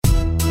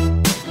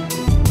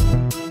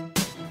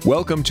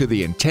Welcome to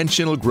the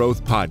Intentional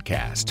Growth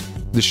Podcast,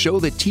 the show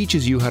that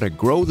teaches you how to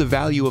grow the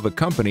value of a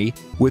company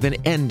with an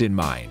end in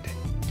mind.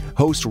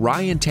 Host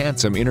Ryan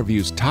Tansom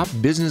interviews top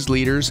business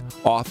leaders,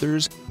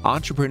 authors,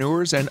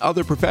 entrepreneurs, and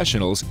other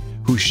professionals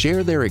who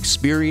share their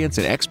experience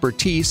and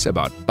expertise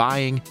about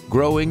buying,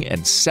 growing,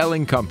 and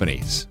selling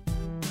companies.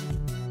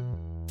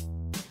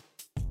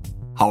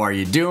 How are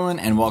you doing?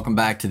 And welcome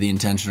back to the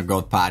Intentional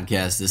Growth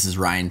Podcast. This is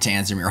Ryan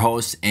Tansom, your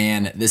host,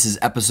 and this is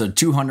episode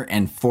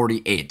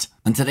 248.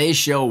 On today's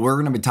show, we're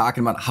going to be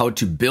talking about how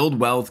to build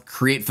wealth,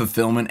 create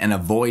fulfillment, and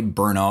avoid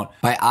burnout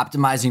by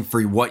optimizing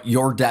for what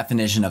your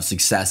definition of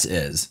success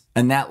is.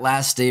 And that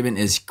last statement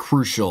is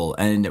crucial,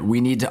 and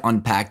we need to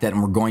unpack that,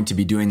 and we're going to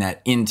be doing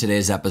that in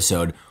today's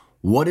episode.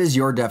 What is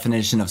your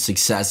definition of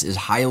success is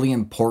highly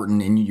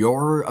important, and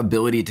your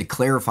ability to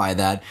clarify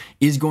that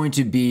is going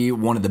to be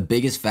one of the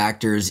biggest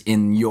factors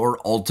in your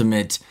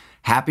ultimate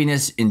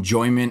happiness,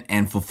 enjoyment,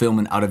 and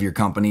fulfillment out of your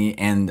company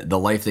and the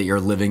life that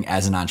you're living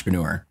as an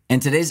entrepreneur.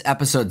 And today's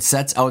episode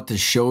sets out to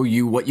show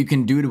you what you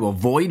can do to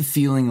avoid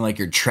feeling like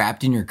you're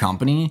trapped in your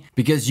company,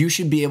 because you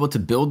should be able to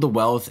build the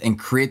wealth and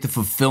create the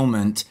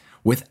fulfillment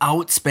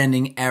without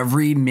spending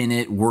every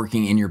minute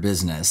working in your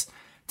business.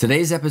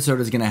 Today's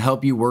episode is going to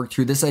help you work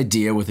through this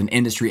idea with an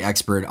industry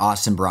expert,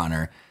 Austin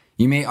Bronner.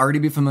 You may already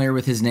be familiar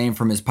with his name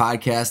from his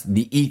podcast,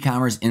 the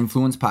E-Commerce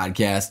Influence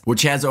Podcast,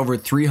 which has over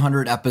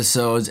 300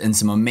 episodes and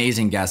some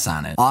amazing guests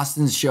on it.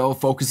 Austin's show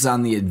focuses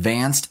on the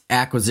advanced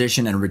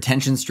acquisition and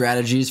retention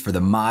strategies for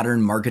the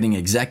modern marketing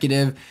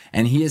executive,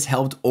 and he has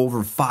helped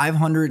over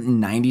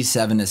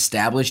 597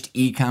 established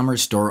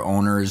e-commerce store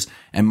owners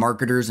and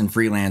marketers and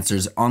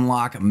freelancers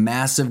unlock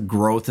massive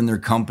growth in their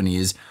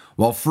companies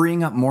while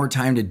freeing up more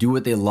time to do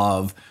what they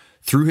love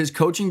through his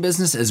coaching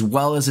business as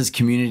well as his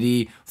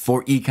community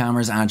for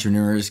e-commerce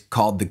entrepreneurs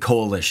called The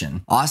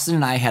Coalition. Austin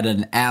and I had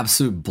an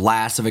absolute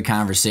blast of a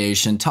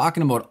conversation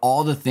talking about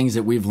all the things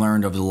that we've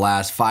learned over the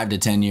last 5 to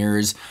 10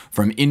 years,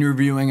 from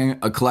interviewing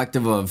a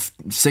collective of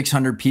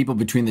 600 people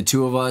between the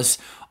two of us,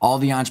 all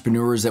the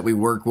entrepreneurs that we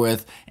work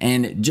with,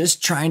 and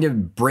just trying to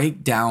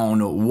break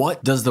down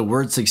what does the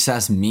word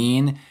success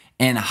mean,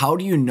 and how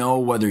do you know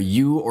whether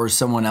you or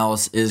someone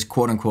else is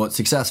quote unquote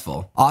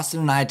successful? Austin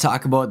and I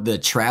talk about the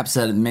traps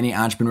that many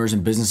entrepreneurs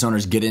and business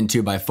owners get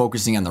into by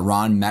focusing on the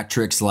wrong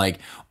metrics like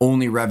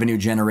only revenue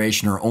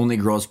generation or only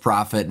gross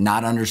profit,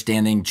 not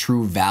understanding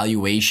true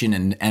valuation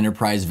and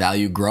enterprise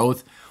value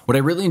growth. What I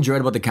really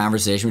enjoyed about the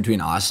conversation between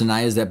Austin and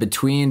I is that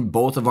between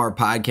both of our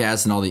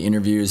podcasts and all the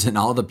interviews and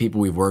all the people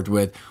we've worked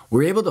with,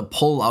 we're able to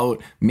pull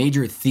out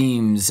major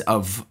themes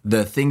of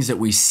the things that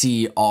we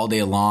see all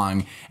day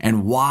long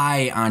and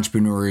why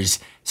entrepreneurs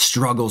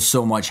struggle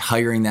so much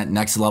hiring that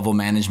next level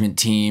management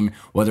team,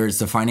 whether it's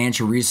the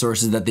financial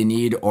resources that they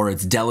need or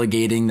it's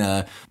delegating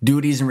the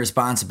duties and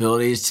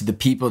responsibilities to the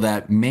people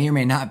that may or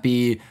may not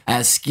be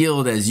as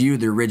skilled as you,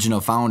 the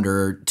original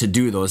founder, to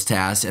do those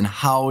tasks, and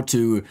how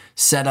to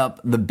set up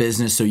the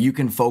business so you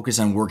can focus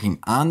on working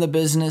on the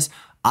business,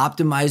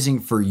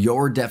 optimizing for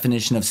your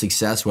definition of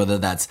success, whether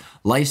that's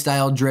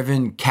lifestyle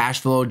driven, cash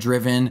flow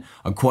driven,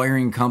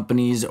 acquiring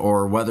companies,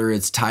 or whether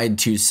it's tied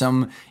to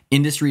some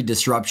industry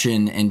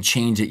disruption and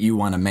change that you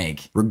want to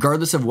make.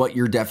 Regardless of what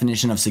your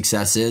definition of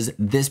success is,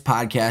 this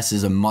podcast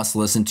is a must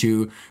listen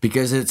to,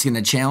 because it's going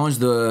to challenge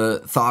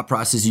the thought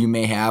process you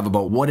may have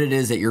about what it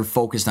is that you're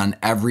focused on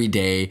every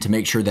day to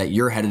make sure that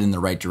you're headed in the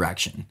right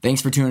direction.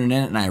 Thanks for tuning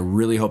in, and I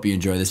really hope you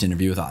enjoy this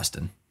interview with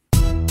Austin.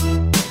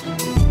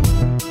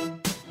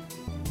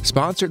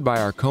 Sponsored by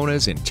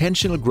Arcona's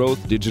Intentional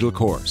Growth Digital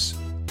Course.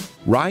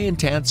 Ryan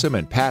Tansom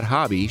and Pat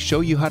Hobby show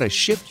you how to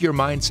shift your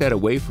mindset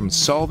away from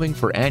solving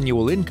for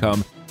annual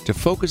income to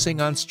focusing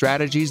on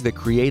strategies that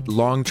create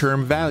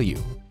long-term value,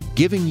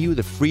 giving you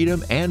the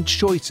freedom and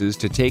choices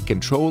to take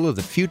control of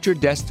the future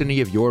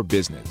destiny of your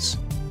business.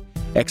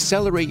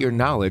 Accelerate your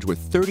knowledge with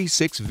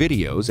 36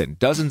 videos and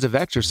dozens of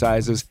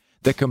exercises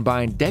that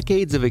combine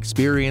decades of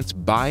experience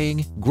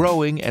buying,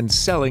 growing, and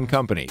selling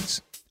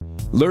companies.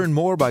 Learn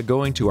more by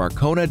going to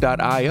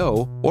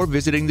arcona.io or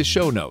visiting the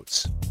show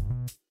notes.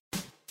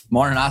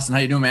 Morning, Austin.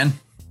 How you doing, man?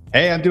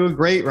 Hey, I'm doing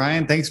great,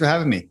 Ryan. Thanks for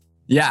having me.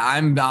 Yeah,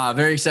 I'm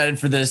very excited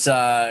for this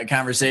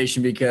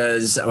conversation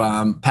because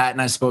Pat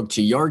and I spoke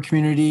to your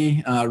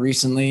community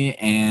recently,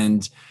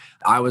 and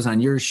I was on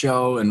your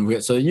show,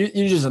 and so you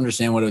just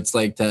understand what it's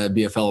like to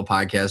be a fellow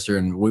podcaster.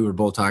 And we were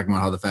both talking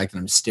about how the fact that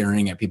I'm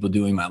staring at people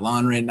doing my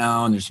lawn right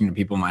now, and there's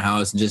people in my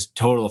house, and just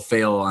total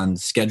fail on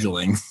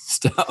scheduling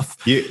stuff.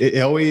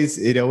 It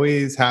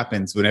always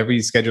happens whenever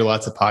you schedule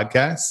lots of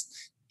podcasts.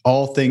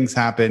 All things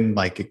happen.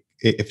 Like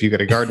if you got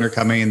a gardener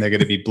coming and they're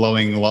going to be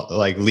blowing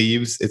like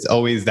leaves, it's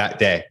always that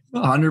day.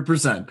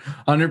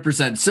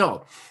 100%.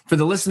 So for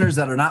the listeners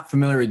that are not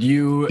familiar with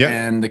you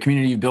and the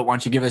community you built, why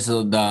don't you give us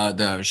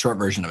the short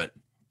version of it?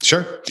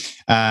 Sure.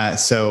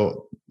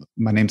 So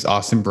my name's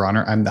Austin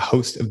Bronner. I'm the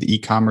host of the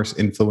E-Commerce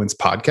Influence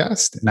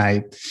Podcast, and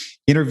I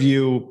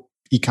interview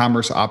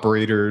e-commerce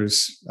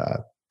operators,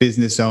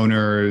 business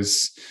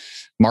owners,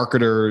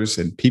 marketers,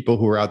 and people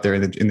who are out there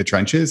in the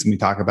trenches. And we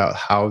talk about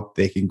how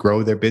they can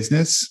grow their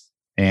business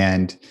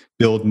and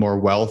build more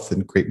wealth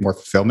and create more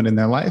fulfillment in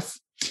their life.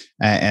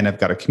 And I've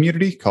got a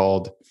community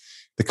called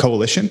The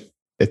Coalition.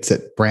 It's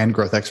at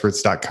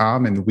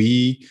brandgrowthexperts.com. And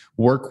we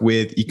work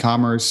with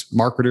e-commerce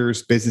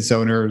marketers, business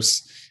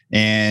owners,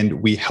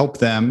 and we help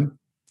them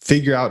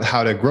figure out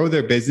how to grow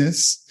their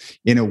business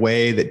in a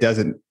way that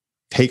doesn't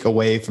take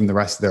away from the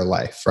rest of their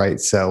life, right?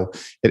 So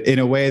in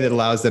a way that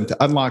allows them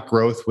to unlock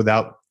growth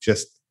without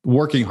just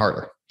working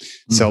harder.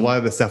 Mm-hmm. So a lot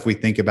of the stuff we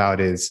think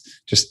about is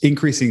just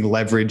increasing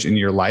leverage in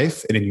your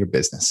life and in your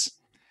business.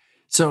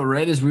 So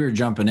right as we were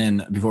jumping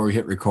in before we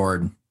hit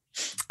record,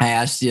 I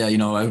asked you,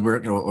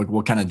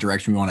 what kind of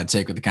direction we want to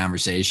take with the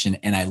conversation.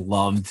 And I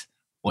loved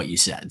what you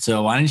said.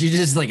 So why don't you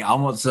just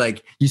almost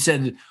you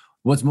said,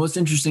 what's most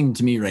interesting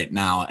to me right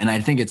now? And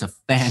I think it's a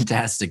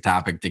fantastic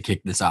topic to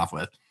kick this off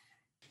with.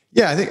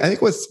 Yeah, I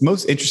think what's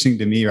most interesting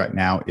to me right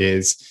now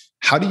is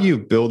how do you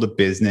build a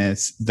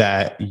business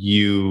that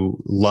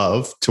you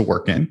love to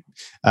work in,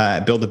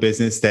 build a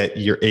business that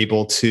you're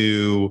able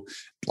to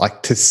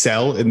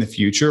sell in the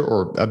future,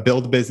 or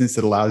build a business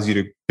that allows you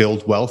to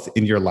build wealth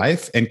in your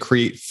life and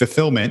create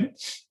fulfillment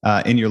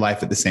in your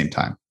life at the same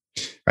time.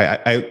 Right?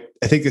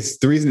 I think it's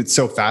the reason it's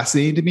so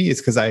fascinating to me is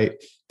because I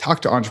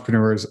talk to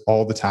entrepreneurs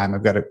all the time.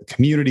 I've got a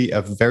community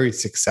of very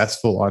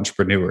successful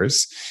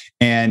entrepreneurs.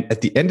 And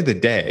at the end of the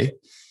day,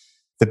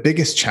 the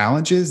biggest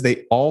challenges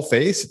they all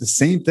face the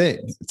same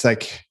thing.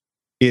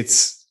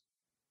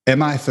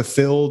 Am I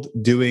fulfilled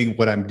doing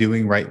what I'm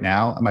doing right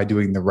now? Am I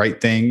doing the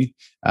right thing?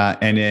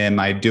 And am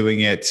I doing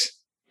it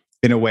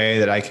in a way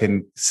that I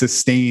can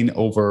sustain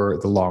over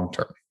the long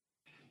term?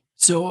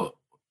 So,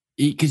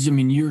 because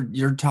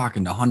you're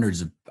talking to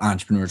hundreds of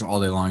entrepreneurs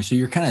all day long. So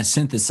you're kind of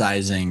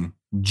synthesizing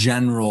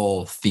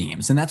general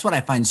themes. And that's what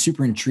I find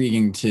super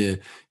intriguing to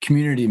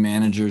community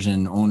managers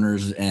and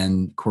owners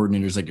and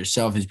coordinators like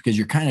yourself, is because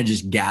you're kind of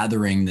just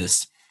gathering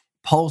this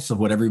pulse of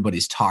what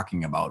everybody's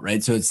talking about,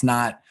 right? So it's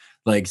not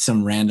like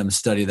some random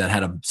study that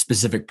had a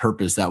specific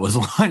purpose that was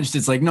launched.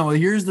 It's no,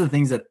 here's the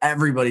things that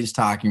everybody's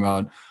talking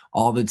about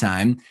all the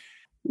time.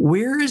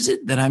 Where is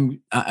it that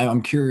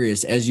I'm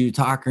curious, as you're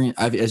talking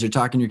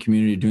in your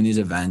community, doing these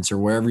events or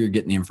wherever you're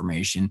getting the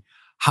information,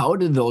 how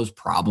do those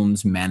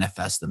problems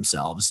manifest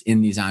themselves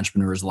in these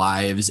entrepreneurs'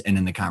 lives and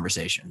in the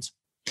conversations?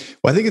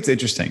 Well, I think it's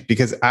interesting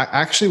because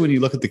actually, when you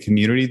look at the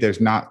community,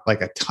 there's not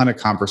a ton of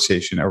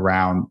conversation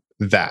around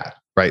that,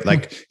 right?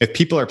 If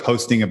people are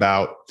posting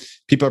about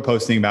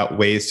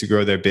ways to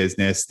grow their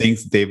business,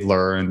 things that they've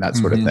learned, that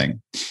sort of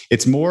thing.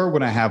 It's more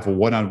when I have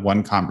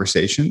one-on-one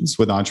conversations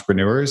with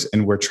entrepreneurs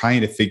and we're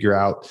trying to figure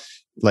out,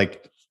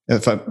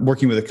 if I'm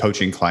working with a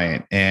coaching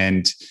client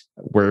and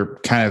we're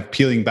kind of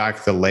peeling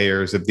back the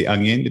layers of the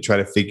onion to try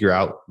to figure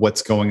out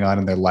what's going on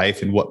in their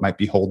life and what might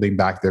be holding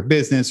back their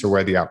business or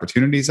where the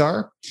opportunities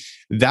are.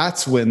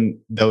 That's when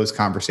those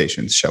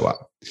conversations show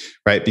up,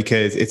 right?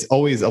 Because it's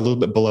always a little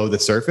bit below the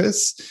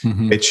surface,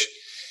 which,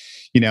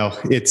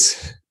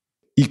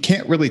 you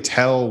can't really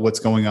tell what's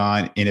going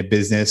on in a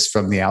business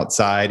from the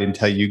outside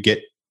until you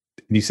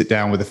sit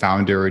down with a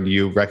founder and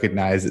you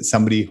recognize that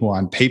somebody who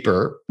on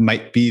paper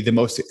might be the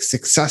most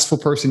successful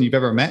person you've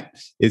ever met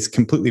is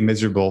completely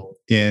miserable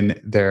in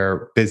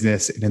their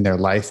business and in their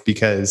life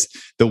because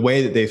the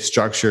way that they've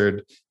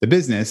structured the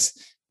business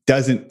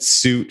doesn't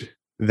suit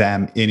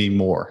them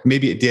anymore.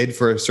 Maybe it did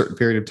for a certain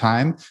period of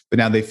time, but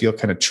now they feel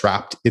kind of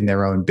trapped in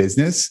their own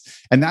business.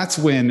 And that's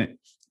when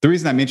the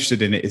reason I'm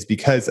interested in it is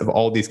because of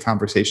all these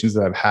conversations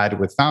that I've had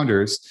with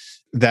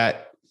founders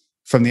that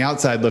from the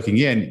outside looking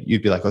in,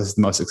 you'd be like, well, this is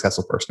the most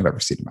successful person I've ever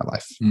seen in my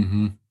life.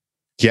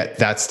 Yet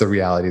that's the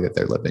reality that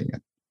they're living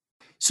in.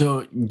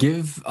 So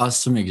give us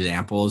some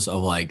examples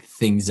of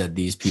things that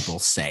these people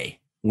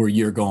say where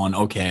you're going,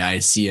 okay, I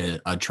see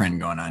a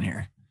trend going on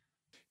here.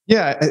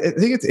 Yeah, I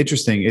think it's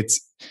interesting.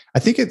 I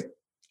think it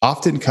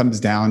often comes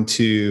down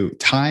to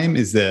time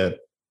is the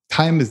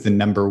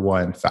number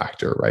one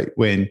factor, right?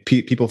 When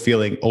people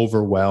feeling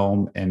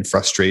overwhelmed and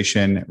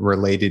frustration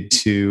related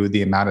to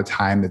the amount of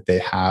time that they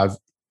have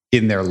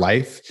in their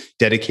life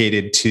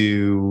dedicated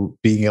to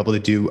being able to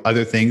do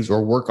other things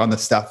or work on the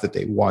stuff that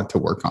they want to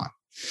work on.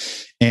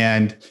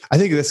 And I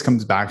think this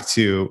comes back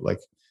to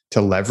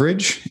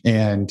leverage.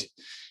 And,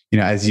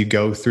 as you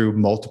go through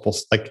multiple,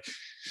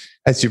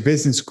 as your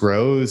business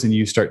grows and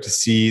you start to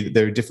see that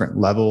there are different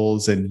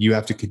levels and you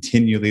have to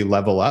continually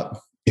level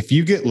up, if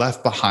you get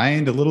left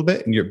behind a little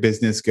bit and your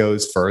business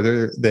goes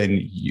further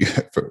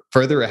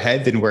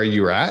ahead than where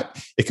you were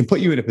at, it can put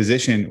you in a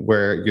position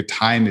where your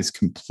time is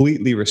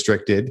completely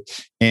restricted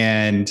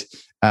and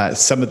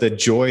some of the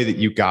joy that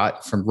you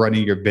got from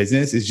running your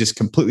business is just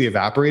completely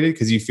evaporated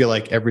because you feel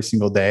like every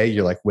single day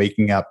you're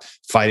waking up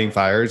fighting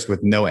fires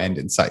with no end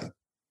in sight.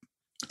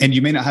 And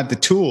you may not have the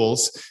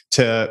tools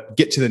to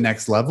get to the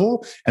next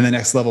level. And the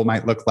next level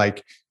might look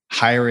like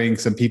hiring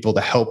some people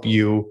to help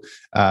you,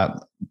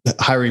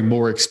 hiring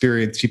more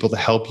experienced people to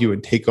help you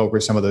and take over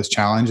some of those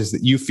challenges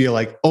that you feel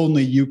like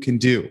only you can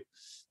do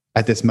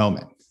at this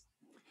moment.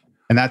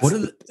 And that's, I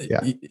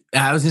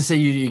was going to say,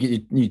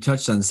 you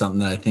touched on something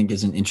that I think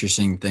is an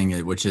interesting thing,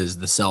 which is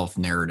the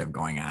self-narrative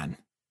going on.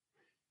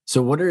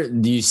 So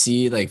do you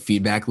see like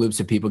feedback loops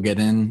that people get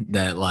in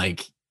that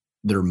like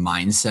their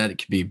mindset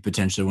could be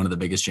potentially one of the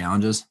biggest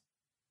challenges?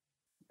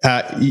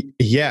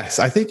 Yes,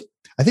 I think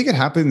it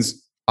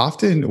happens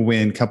often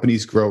when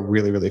companies grow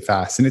really, really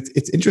fast. And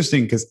it's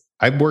interesting because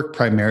I work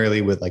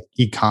primarily with like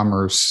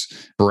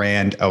e-commerce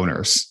brand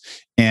owners.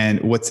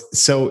 And what's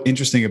so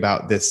interesting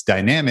about this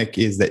dynamic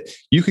is that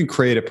you can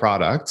create a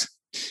product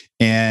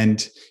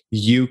and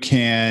you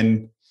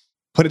can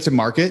put it to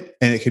market,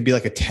 and it could be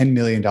like a $10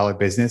 million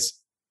business,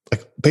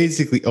 like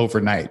basically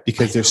overnight,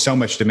 because there's so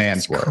much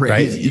demand for it,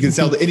 right? You can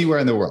sell to anywhere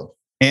in the world.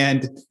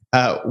 And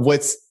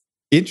what's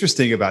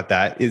interesting about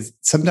that is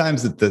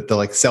sometimes the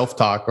like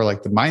self-talk or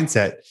like the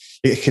mindset,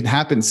 it can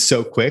happen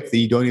so quick that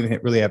you don't even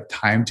really have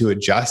time to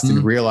adjust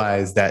and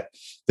realize that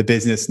the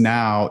business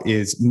now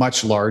is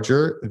much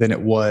larger than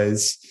it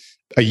was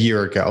a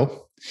year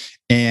ago.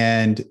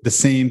 And the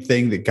same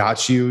thing that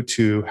got you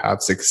to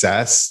have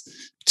success,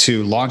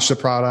 to launch the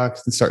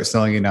product and start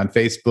selling it on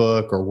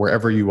Facebook or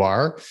wherever you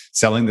are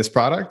selling this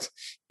product,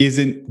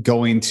 isn't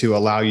going to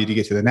allow you to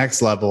get to the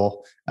next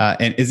level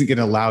and isn't going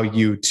to allow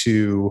you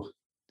to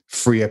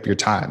free up your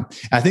time.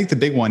 And I think the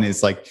big one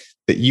is like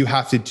that you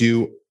have to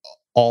do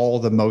all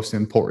the most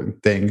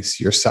important things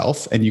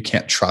yourself, and you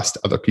can't trust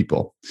other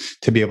people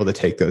to be able to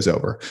take those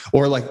over.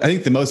 Or like, I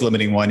think the most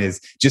limiting one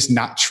is just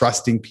not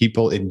trusting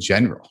people in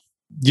general.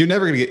 You're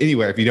never going to get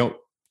anywhere if you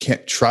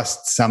can't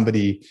trust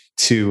somebody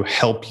to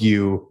help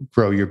you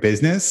grow your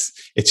business.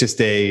 It's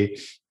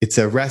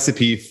a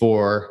recipe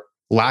for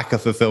lack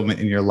of fulfillment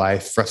in your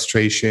life,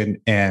 frustration,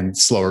 and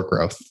slower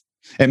growth.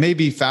 It may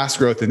be fast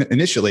growth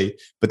initially,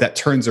 but that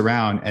turns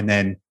around and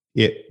then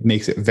it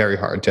makes it very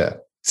hard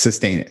to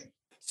sustain it.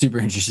 Super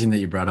interesting that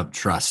you brought up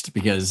trust,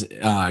 because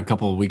a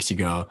couple of weeks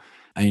ago,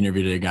 I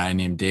interviewed a guy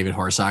named David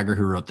Horsager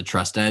who wrote The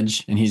Trust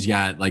Edge, and he's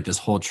got like this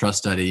whole trust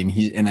study.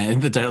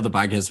 And the title of the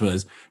podcast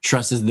was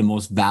 "Trust is the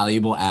most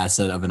valuable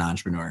asset of an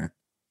entrepreneur."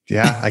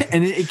 Yeah,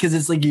 and because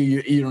it's like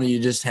you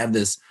just have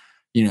this,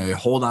 you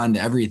hold on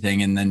to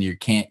everything, and then you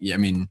can't. I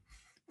mean,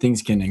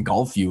 things can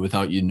engulf you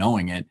without you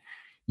knowing it.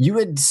 You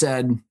had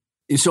said.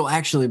 So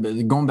actually,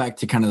 but going back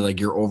to kind of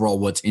like your overall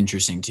what's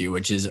interesting to you,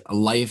 which is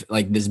life,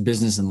 like this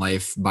business and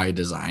life by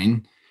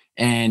design.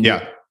 And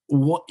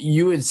what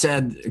you had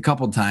said a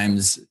couple of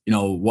times,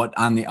 what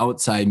on the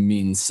outside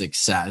means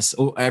success.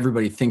 Oh,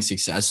 everybody thinks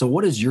success. So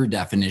what is your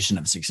definition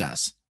of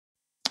success?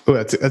 Oh,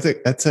 that's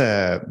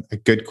a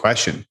good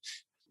question.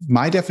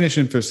 My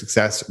definition for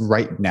success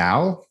right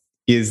now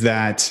is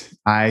that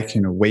I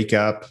can wake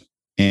up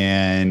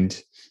and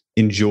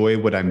enjoy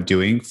what I'm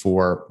doing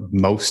for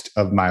most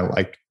of my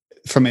life.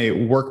 From a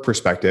work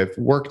perspective,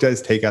 work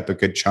does take up a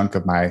good chunk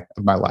of my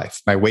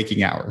life, my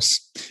waking hours.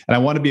 And I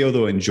want to be able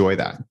to enjoy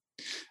that.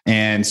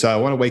 And so I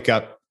want to wake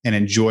up and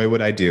enjoy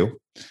what I do.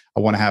 I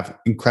want to have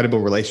incredible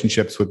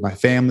relationships with my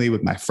family,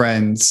 with my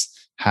friends,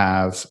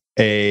 have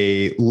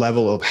a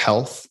level of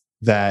health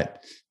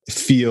that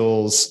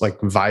feels like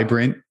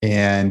vibrant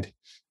and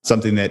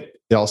something that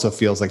it also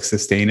feels like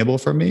sustainable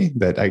for me,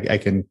 that I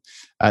can.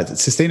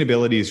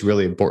 Sustainability is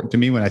really important to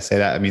me when I say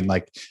that. I mean,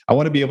 like, I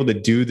want to be able to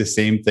do the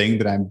same thing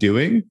that I'm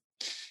doing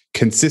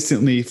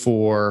consistently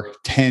for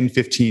 10,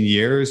 15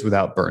 years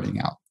without burning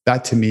out.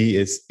 That to me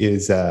is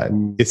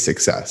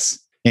success.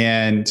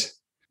 And,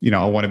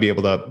 I want to be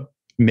able to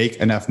make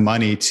enough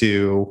money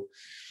to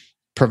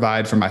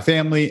provide for my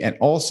family and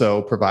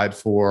also provide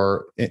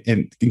for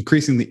and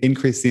increasingly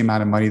increase the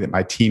amount of money that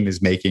my team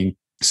is making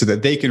so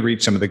that they can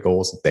reach some of the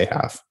goals that they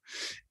have.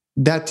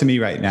 That to me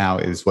right now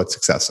is what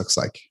success looks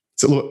like.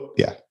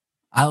 Yeah.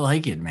 I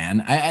like it,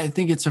 man. I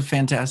think it's a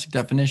fantastic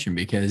definition,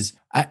 because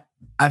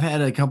I've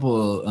had a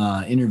couple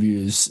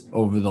interviews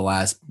over the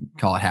last,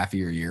 call it half a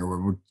year where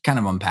we're kind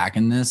of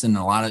unpacking this, and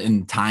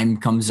and time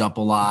comes up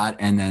a lot,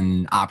 and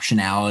then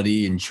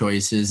optionality and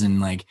choices.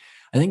 And like,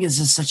 I think it's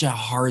just such a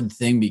hard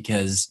thing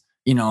because,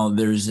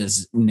 there's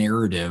this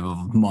narrative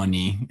of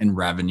money and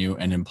revenue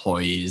and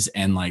employees,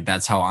 and like,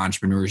 that's how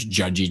entrepreneurs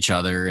judge each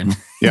other. And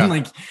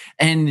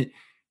and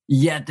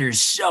yet there's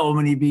so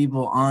many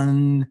people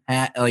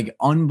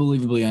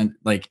unbelievably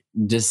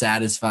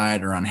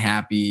dissatisfied or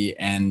unhappy,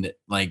 and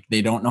like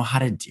they don't know how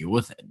to deal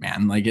with it,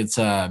 man. Like it's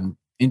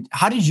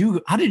how did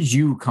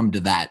you come to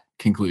that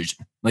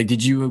conclusion? Like,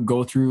 did you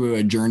go through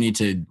a journey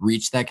to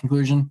reach that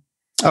conclusion?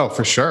 Oh,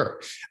 for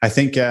sure. I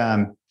think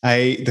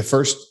the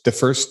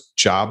first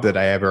job that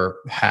I ever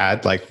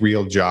had, like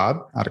real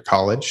job out of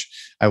college,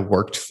 I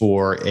worked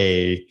for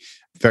a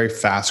very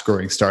fast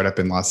growing startup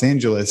in Los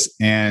Angeles.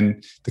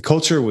 And the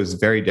culture was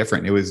very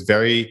different. It was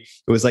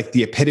like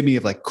the epitome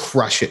of like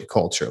crush it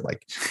culture.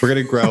 Like, we're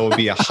going to grow,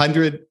 be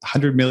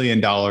 $100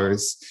 million,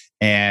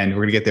 and we're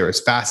going to get there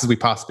as fast as we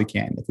possibly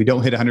can. If we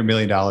don't hit $100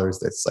 million,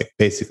 that's like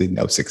basically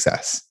no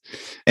success.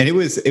 And it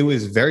was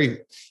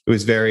very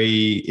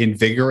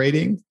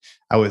invigorating.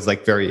 I was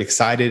like very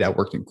excited. I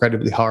worked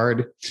incredibly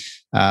hard.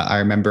 I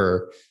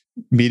remember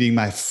meeting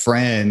my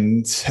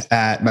friend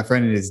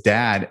and his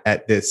dad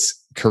at this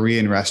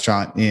Korean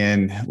restaurant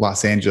in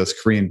Los Angeles,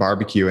 Korean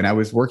barbecue. And I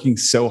was working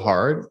so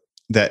hard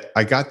that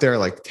I got there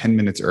like 10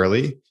 minutes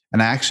early,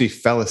 and I actually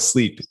fell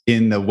asleep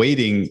in the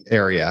waiting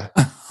area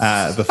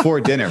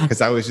before dinner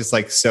because I was just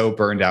like so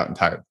burned out and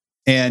tired.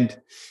 And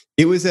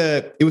it was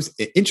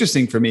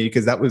interesting for me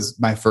because that was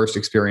my first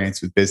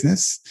experience with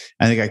business.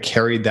 I think I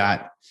carried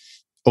that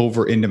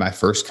over into my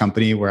first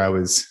company where I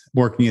was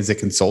working as a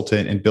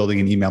consultant and building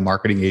an email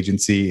marketing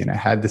agency. And I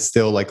had this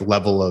still like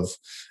level of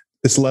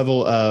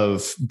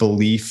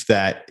belief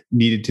that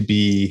needed to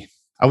be,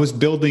 I was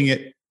building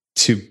it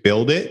to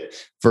build it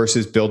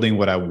versus building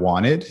what I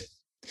wanted.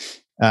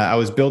 I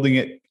was building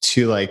it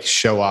to like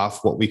show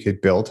off what we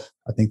could build.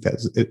 I think that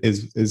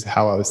is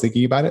how I was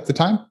thinking about it at the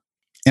time.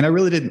 And I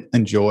really didn't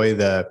enjoy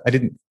I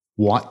didn't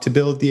want to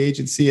build the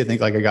agency. I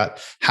think like I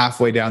got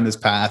halfway down this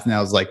path and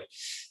I was like,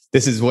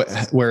 this is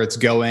where it's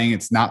going.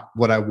 It's not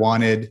what I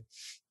wanted.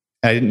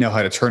 I didn't know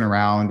how to turn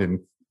around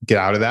and get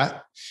out of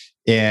that,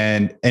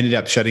 and ended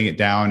up shutting it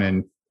down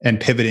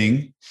and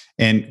pivoting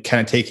and kind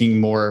of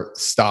taking more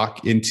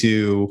stock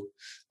into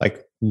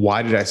like,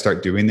 why did I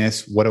start doing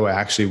this? What do I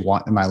actually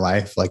want in my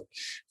life? Like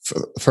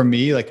for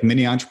me, like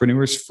many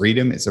entrepreneurs,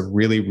 freedom is a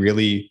really,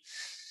 really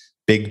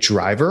big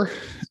driver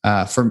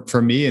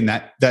for me. And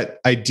that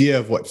idea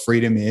of what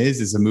freedom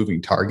is a moving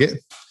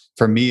target.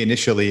 For me,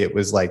 initially, it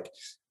was like,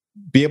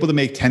 be able to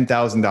make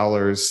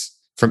 $10,000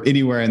 from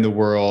anywhere in the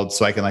world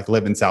so I can like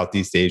live in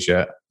Southeast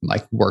Asia,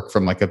 like work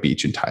from like a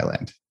beach in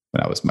Thailand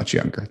when I was much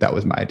younger. That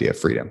was my idea of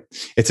freedom.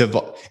 And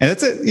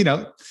that's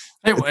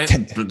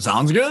it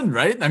sounds good,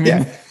 right? I mean,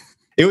 yeah,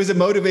 it was a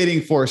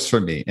motivating force for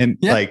me. And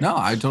no,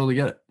 I totally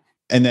get it.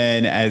 And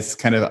then as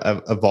kind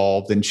of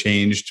evolved and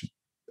changed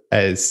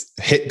as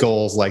hit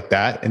goals like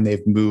that, and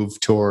they've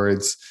moved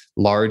towards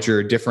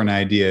larger, different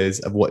ideas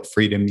of what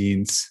freedom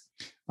means,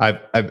 I've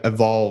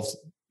evolved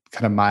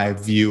kind of my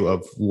view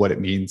of what it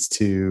means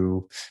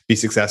to be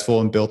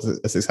successful and build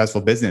a successful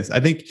business.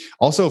 I think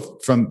also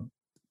from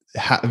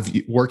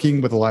working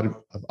with a lot of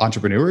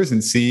entrepreneurs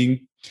and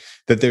seeing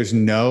that there's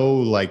no,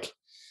 like,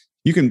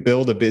 you can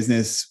build a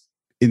business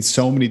in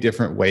so many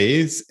different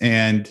ways,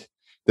 and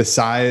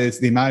the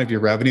amount of your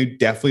revenue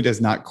definitely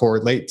does not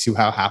correlate to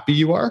how happy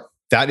you are.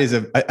 That is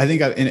I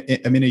think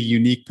I'm in a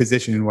unique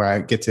position where I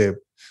get to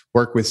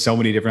work with so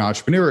many different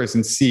entrepreneurs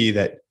and see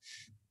that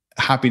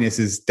happiness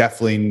is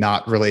definitely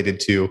not related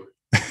to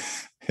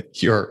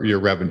your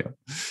revenue.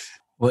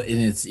 Well,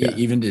 and it's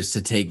even just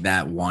to take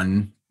that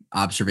one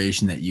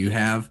observation that you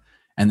have,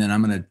 and then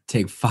I'm going to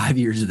take 5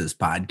 years of this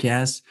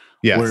podcast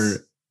where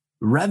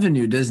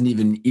revenue doesn't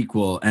even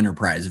equal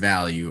enterprise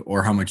value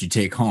or how much you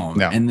take home.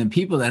 No. And the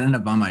people that end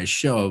up on my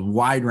show,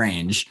 wide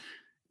range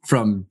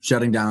from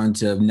shutting down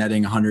to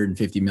netting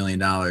 $150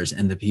 million,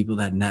 and the people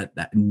that net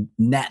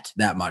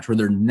that much, where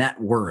their net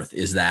worth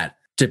is that,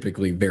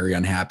 typically very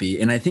unhappy.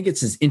 And I think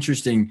it's as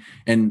interesting,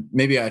 and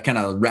maybe I kind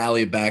of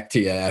rally it back to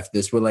you after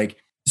this, but like,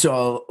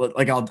 so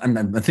like I'm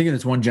thinking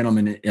this one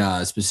gentleman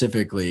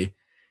specifically,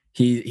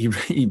 he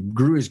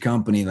grew his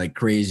company like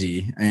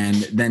crazy, and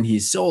then he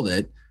sold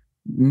it.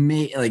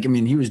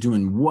 He was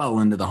doing well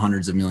into the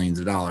hundreds of millions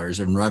of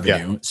dollars in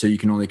revenue. Yeah. So you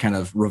can only kind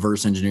of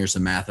reverse engineer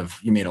some math of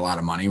he made a lot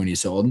of money when he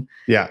sold.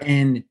 Yeah.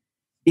 And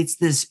it's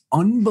this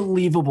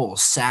unbelievable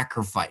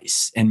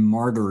sacrifice and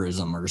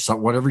martyrism, or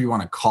whatever you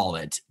want to call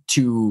it,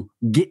 to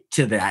get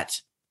to that.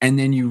 And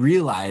then you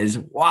realize,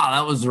 wow,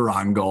 that was the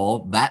wrong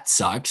goal. That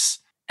sucks.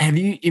 I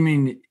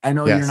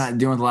know you're not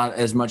dealing with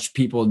as much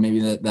people maybe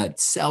that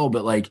sell,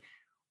 but like,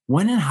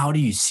 when and how do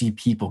you see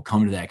people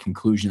come to that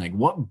conclusion? Like,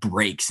 what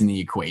breaks in the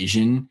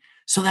equation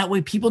so that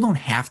way people don't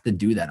have to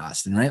do that,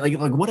 Austin, right?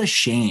 Like what a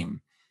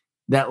shame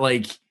that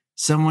like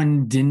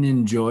someone didn't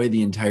enjoy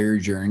the entire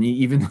journey,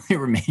 even though they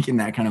were making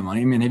that kind of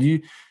money. I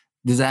mean,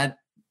 does that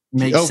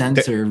make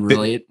sense or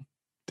relate?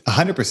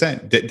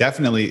 100%.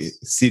 Definitely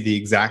see the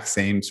exact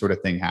same sort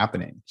of thing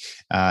happening.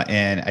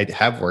 And I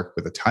have worked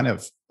with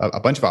a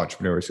bunch of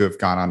entrepreneurs who have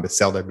gone on to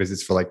sell their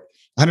business for like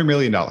 $100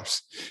 million,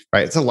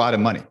 right? It's a lot of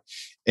money.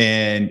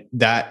 And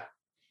that,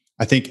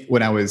 I think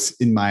when I was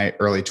in my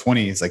early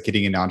 20s, like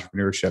getting into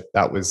entrepreneurship,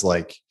 that was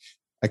like,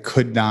 I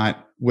could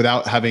not,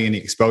 without having any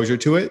exposure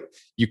to it,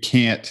 you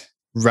can't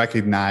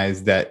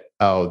recognize that,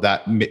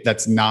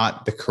 that's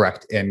not the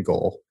correct end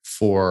goal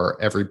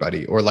for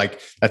everybody, or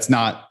like, that's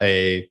not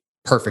a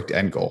perfect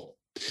end goal.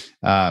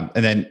 And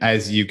then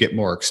as you get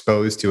more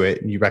exposed to it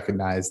and you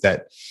recognize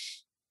that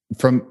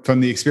from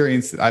the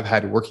experience that I've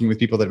had working with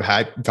people that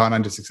have gone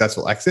on to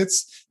successful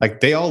exits, like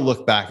they all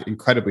look back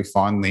incredibly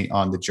fondly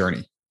on the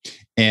journey,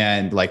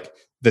 and like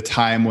the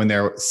time when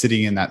they're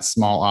sitting in that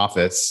small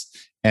office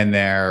and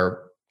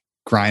they're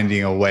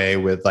grinding away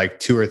with like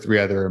 2 or 3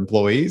 other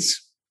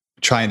employees,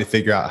 trying to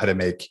figure out how to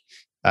make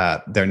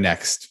their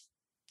next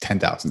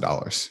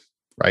 $10,000,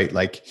 right?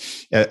 Like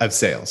of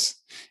sales.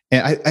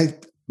 And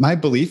my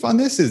belief on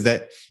this is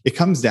that it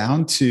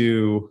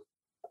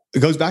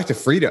goes back to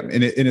freedom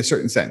in a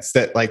certain sense,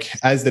 that like,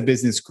 as the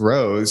business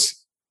grows,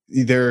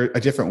 there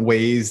are different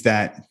ways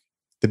that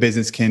the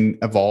business can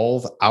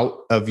evolve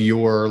out of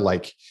your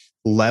like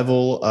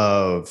level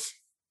of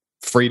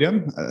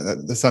freedom.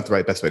 That's not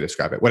the best way to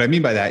describe it. What I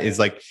mean by that is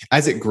like,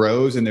 as it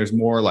grows and there's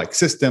more like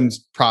systems,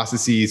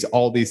 processes,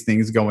 all these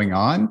things going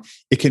on,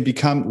 it can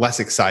become less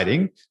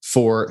exciting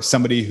for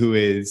somebody who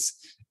is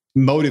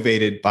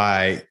motivated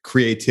by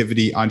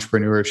creativity,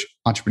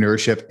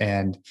 entrepreneurship,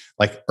 and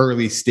like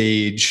early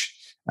stage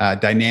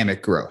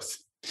dynamic growth.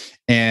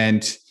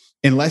 And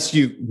unless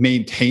you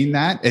maintain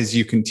that as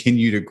you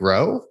continue to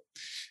grow,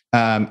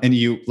 and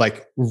you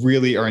like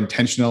really are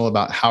intentional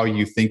about how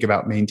you think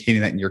about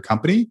maintaining that in your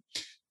company,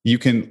 you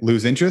can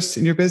lose interest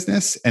in your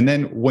business. And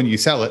then when you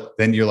sell it,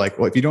 then you're like,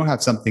 well, if you don't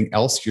have something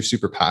else you're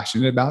super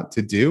passionate about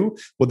to do,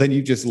 well, then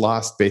you just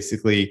lost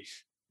basically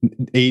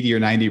 80 or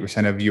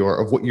 90%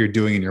 of what you're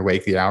doing in your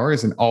weekly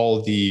hours, and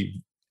all the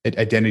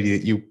identity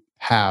that you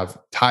have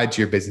tied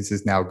to your business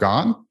is now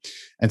gone.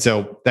 And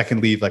so that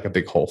can leave like a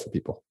big hole for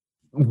people.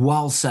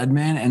 Well said,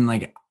 man. And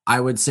like, I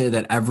would say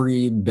that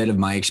every bit of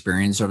my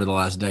experience over the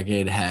last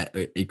decade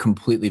it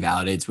completely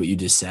validates what you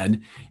just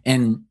said.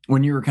 And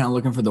when you were kind of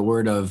looking for the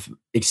word of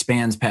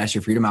expands past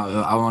your freedom,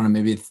 I want to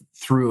maybe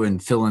through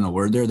and fill in a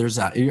word there. There's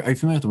that. Are you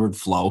familiar with the word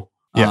flow?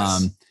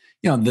 Yes.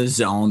 The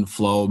zone,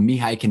 flow.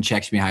 Mihai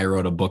Csikszentmihalyi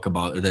wrote a book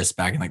about this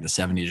back in like the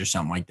 70s or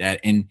something like that.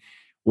 And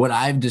what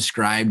I've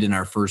described in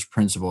our first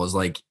principle is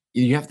like,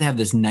 you have to have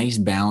this nice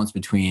balance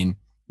between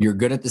you're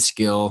good at the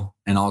skill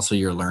and also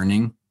you're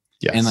learning.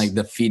 Yes. And like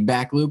the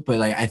feedback loop. But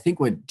like, I think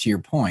to your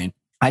point,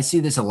 I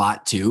see this a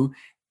lot too.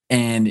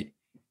 And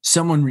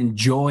someone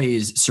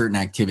enjoys certain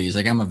activities.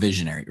 Like I'm a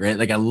visionary, right?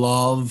 Like I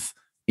love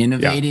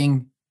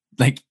innovating,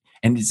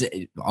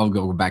 I'll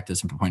go back to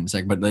some point in a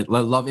second, but I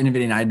love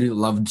innovating. I do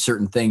love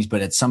certain things,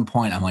 but at some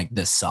point I'm like,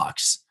 this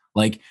sucks.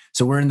 Like,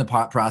 so we're in the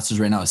process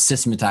right now of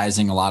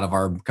systematizing a lot of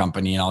our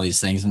company and all these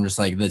things. I'm just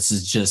like, this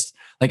is just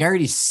like, I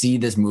already see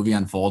this movie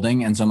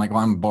unfolding. And so I'm like, well,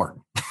 I'm bored.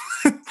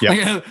 Like, I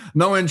have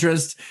no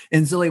interest.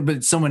 And so like,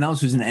 but someone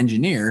else who's an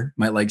engineer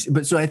might like,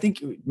 but so I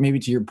think maybe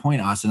to your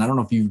point, Austin, I don't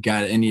know if you've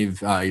got any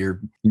of your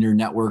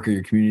network or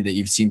your community that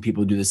you've seen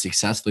people do this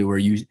successfully, where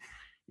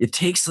it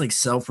takes like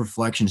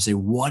self-reflection to say,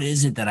 what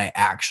is it that I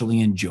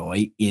actually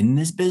enjoy in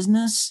this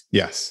business?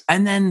 Yes.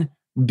 And then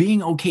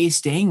being okay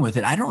staying with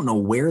it. I don't know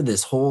where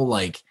this whole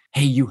like,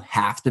 hey, you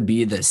have to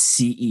be the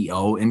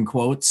CEO in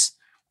quotes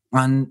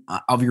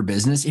of your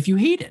business if you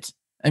hate it.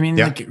 I mean,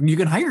 like you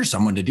can hire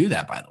someone to do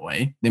that, by the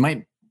way. They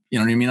might, you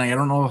know what I mean? Like, I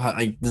don't know how,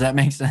 like, does that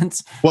make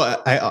sense? Well,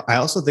 I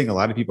also think a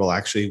lot of people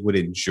actually would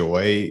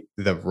enjoy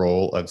the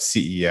role of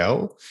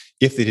CEO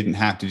if they didn't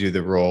have to do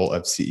the role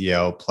of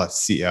CEO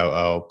plus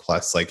COO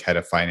plus like head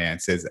of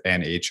finances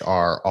and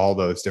HR, all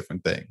those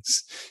different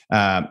things.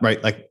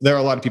 Right. Like there are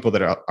a lot of people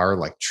that are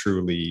like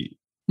truly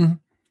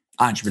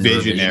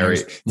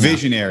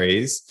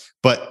visionaries,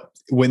 but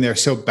when they're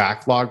so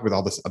backlogged with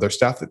all this other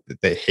stuff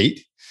that they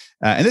hate.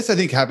 And this, I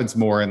think, happens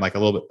more in like a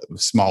little bit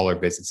smaller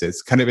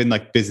businesses, kind of in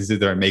like businesses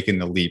that are making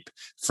the leap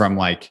from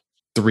like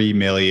 3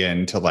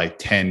 million to like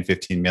 10,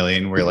 15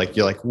 million, where like,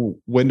 you're like,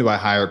 when do I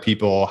hire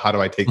people? How do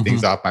I take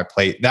things off my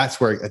plate? That's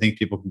where I think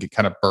people can get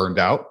kind of burned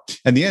out.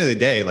 At the end of the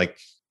day, like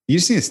you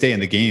just need to stay in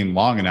the game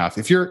long enough.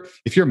 If you're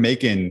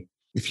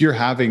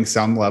having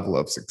some level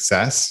of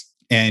success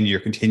and you're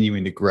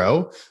continuing to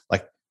grow,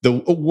 like the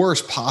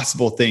worst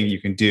possible thing you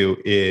can do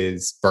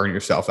is burn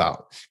yourself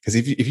out. Because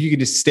if you can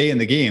just stay in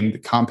the game, the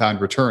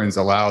compound returns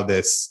allow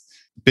this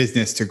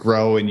business to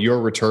grow and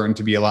your return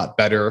to be a lot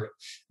better.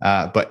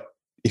 But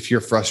if you're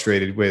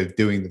frustrated with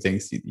doing the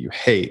things that you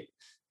hate,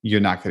 you're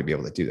not going to be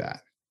able to do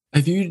that.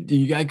 Have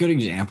you got good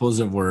examples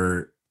of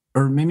where,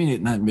 or maybe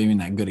not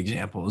good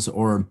examples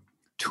or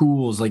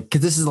tools, like,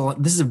 because this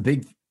is a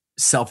big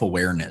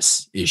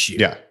self-awareness issue.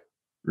 Yeah.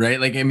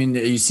 Right. Like, I mean,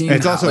 you see,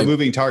 it's also a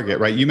moving target,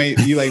 right? You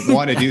like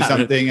want to do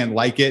something and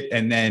like it.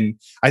 And then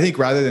I think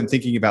rather than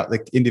thinking about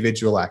like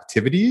individual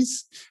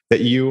activities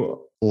that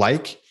you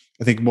like,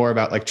 I think more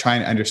about like trying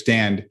to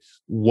understand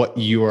what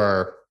you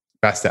are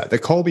best at. The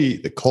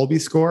Kolbe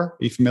score. Are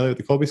you familiar with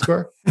the Kolbe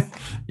score?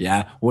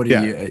 Yeah. What do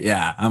you?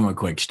 Yeah. I'm a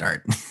quick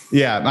start.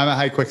 Yeah. I'm a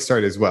high quick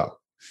start as well.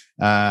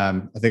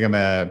 I think I'm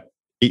a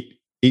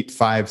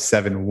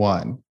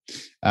 8.571,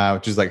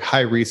 which is like high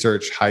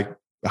research,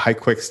 high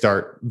quick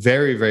start,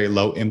 very, very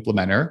low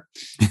implementer,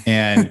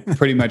 and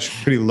pretty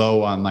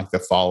low on like the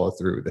follow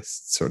through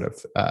this sort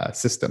of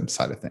system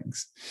side of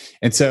things.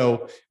 And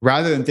so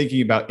rather than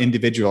thinking about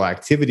individual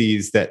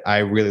activities that I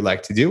really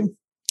like to do,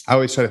 I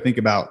always try to think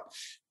about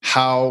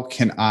how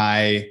can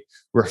I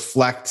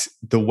reflect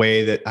the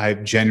way that I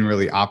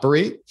generally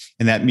operate.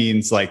 And that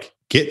means like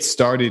get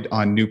started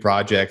on new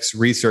projects,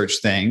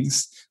 research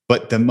things.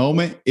 But the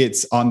moment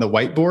it's on the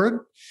whiteboard,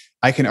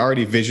 I can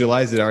already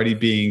visualize it already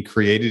being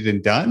created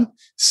and done.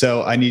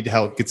 So I need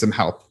to get some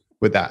help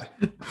with that.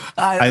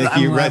 I think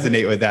you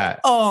resonate with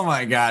that. Oh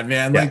my God,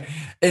 man. Yeah. Like,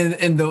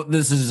 and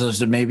this is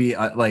just maybe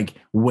like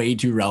way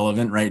too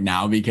relevant right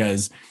now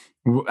because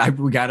we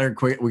got our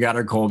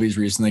Kolbes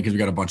recently because we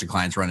got a bunch of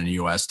clients running the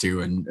US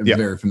too. And I'm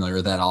very familiar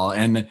with that all.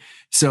 And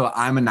so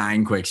I'm a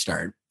 9 quick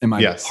start and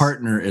my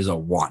partner is a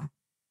 1.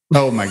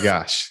 Oh my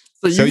gosh.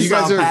 So you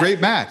guys are a great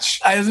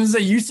match. I was going to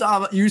say,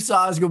 you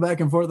saw us go back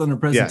and forth on a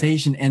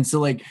presentation. Yeah. And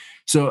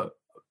so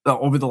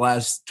over the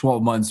last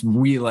 12 months,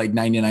 we, like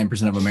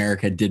 99% of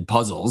America, did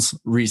puzzles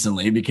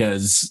recently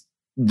because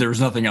there's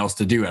nothing else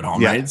to do at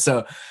home. Yeah. Right.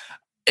 So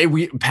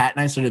Pat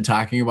and I started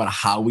talking about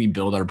how we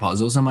build our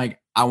puzzles. I'm like,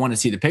 I want to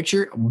see the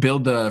picture,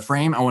 build the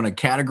frame. I want to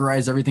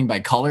categorize everything by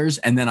colors,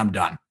 and then I'm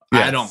done.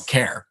 Yes. I don't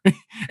care.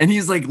 And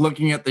he's like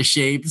looking at the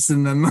shapes,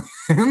 and then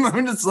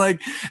I'm just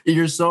like,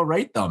 you're so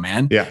right though,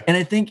 man. Yeah. And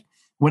I think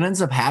what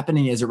ends up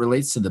happening as it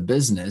relates to the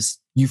business,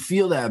 you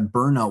feel that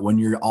burnout when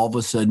you're all of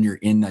a sudden you're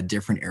in a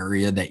different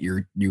area that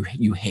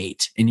you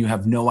hate, and you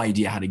have no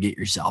idea how to get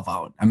yourself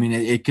out. I mean,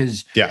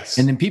 because yes.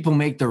 And then people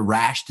make the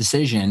rash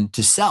decision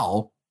to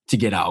sell to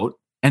get out,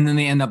 and then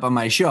they end up on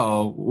my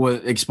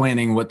show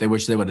explaining what they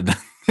wish they would have done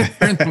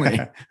differently.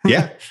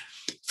 Yeah,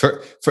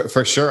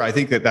 for sure. I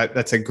think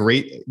that's a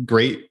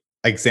great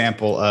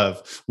example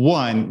of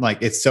one.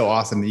 Like, it's so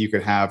awesome that you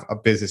could have a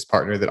business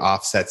partner that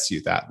offsets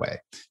you that way,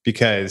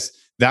 because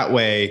that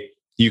way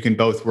you can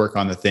both work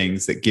on the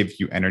things that give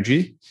you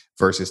energy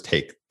versus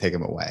take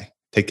them away,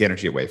 take the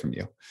energy away from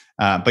you.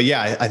 But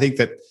yeah, I think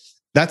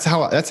that's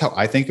how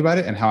I think about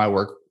it, and how I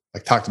work.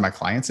 Like, talk to my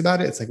clients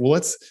about it. It's like, well,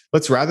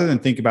 let's rather than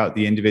think about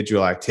the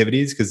individual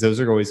activities, because those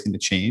are always going to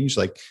change.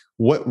 Like,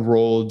 what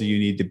role do you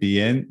need to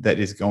be in that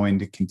is going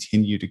to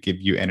continue to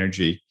give you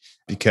energy?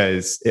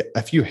 Because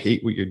if you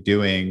hate what you're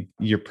doing,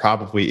 you're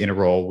probably in a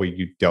role where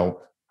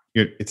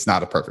it's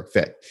not a perfect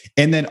fit.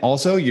 And then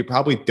also, you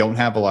probably don't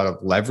have a lot of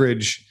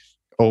leverage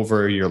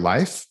over your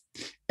life.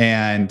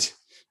 And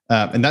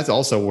that's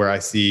also where I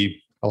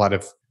see a lot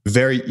of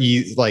very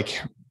easy, like,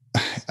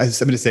 I'm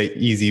going to say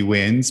easy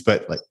wins,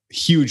 but like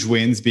huge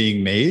wins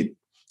being made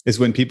is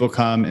when people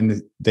come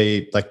and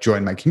they like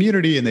join my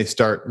community, and they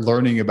start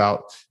learning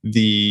about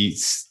the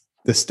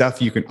stuff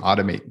you can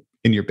automate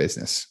in your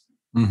business,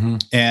 mm-hmm.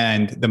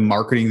 and the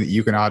marketing that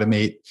you can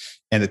automate,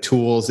 and the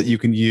tools that you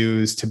can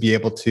use to be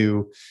able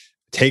to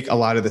take a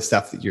lot of the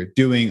stuff that you're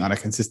doing on a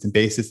consistent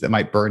basis that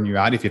might burn you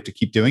out if you have to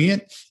keep doing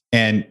it,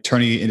 and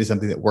turning it into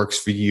something that works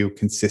for you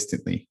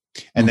consistently.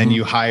 And mm-hmm. then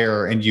you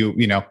hire, and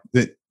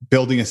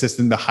building a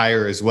system to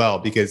hire as well,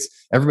 because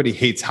everybody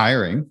hates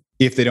hiring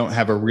if they don't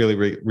have a really,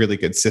 really, really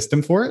good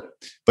system for it.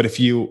 But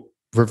if you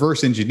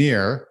reverse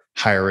engineer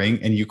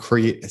hiring and you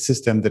create a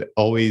system that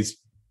always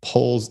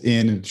pulls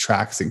in and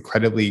attracts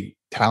incredibly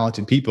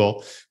talented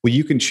people, well,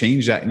 you can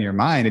change that in your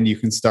mind, and you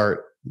can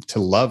start to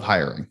love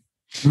hiring,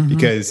 mm-hmm.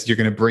 because you're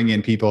going to bring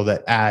in people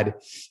that add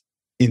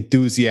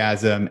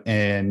enthusiasm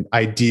and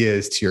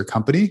ideas to your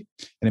company,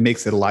 and it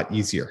makes it a lot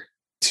easier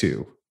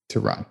to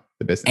run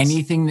the business.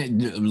 Anything that,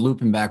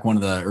 looping back one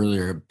of the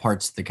earlier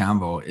parts of the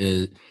convo,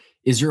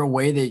 is there a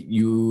way that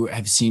you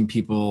have seen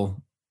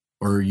people,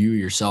 or you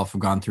yourself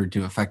have gone through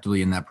to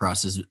effectively in that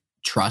process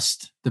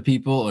trust the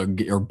people,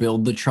 or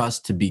build the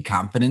trust to be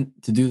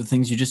confident to do the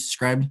things you just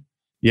described?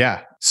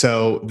 Yeah.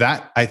 So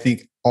that, I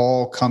think,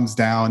 all comes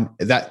down,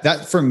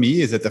 that for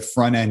me is at the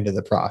front end of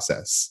the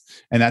process.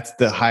 And that's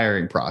the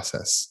hiring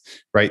process,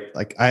 right?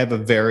 Like, I have a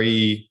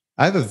very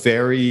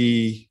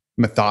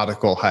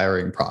methodical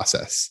hiring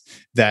process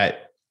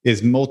that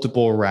is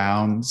multiple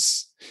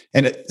rounds.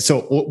 And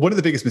so one of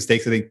the biggest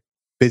mistakes I think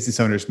business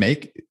owners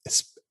make,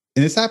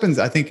 and this happens,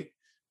 I think,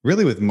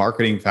 really with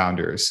marketing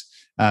founders,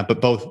 but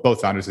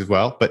both founders as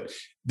well, but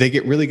they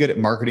get really good at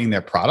marketing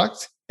their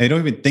product, and they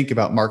don't even think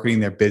about marketing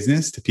their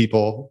business to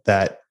people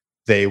that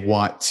they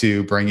want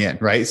to bring in,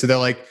 right? So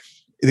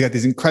they got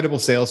these incredible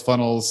sales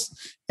funnels,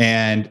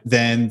 and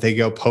then they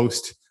go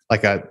post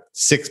like a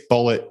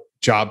 6-bullet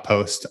job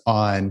post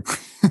on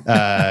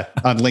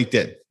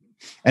LinkedIn,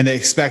 and they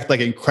expect like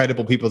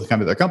incredible people to come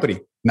to their company.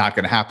 Not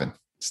going to happen.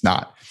 It's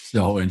not.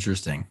 So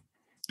interesting.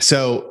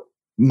 So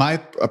my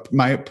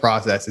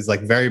process is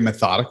like very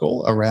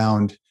methodical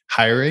around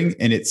hiring,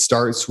 and it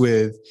starts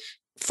with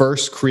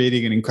first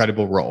creating an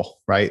incredible role,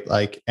 right?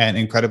 Like an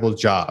incredible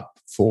job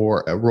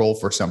for a role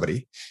for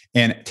somebody,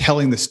 and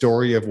telling the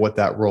story of what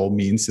that role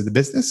means to the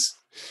business,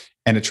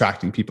 and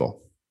attracting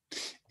people.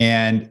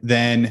 And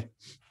then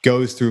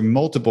goes through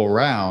multiple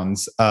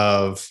rounds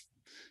of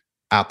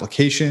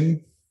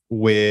application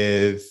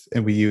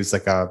and we use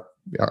like our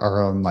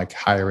own like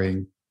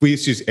hiring. We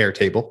used to use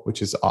Airtable,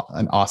 which is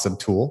an awesome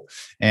tool.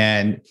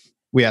 And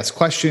we ask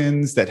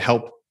questions that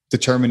help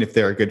determine if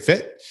they're a good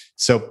fit.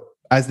 So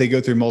as they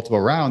go through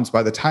multiple rounds,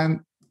 by the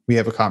time we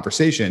have a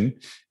conversation,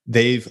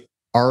 they've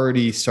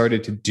already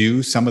started to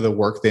do some of the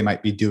work they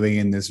might be doing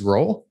in this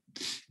role.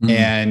 Mm-hmm.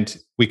 And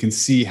we can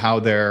see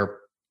how their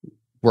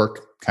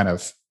work kind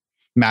of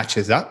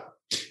matches up.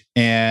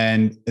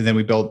 And then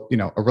we build,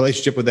 a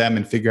relationship with them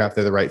and figure out if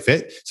they're the right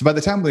fit. So by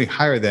the time we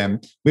hire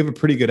them, we have a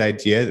pretty good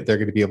idea that they're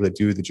going to be able to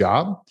do the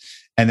job.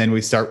 And then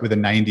we start with a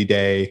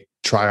 90-day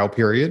trial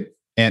period.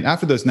 And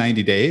after those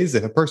 90 days,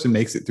 if a person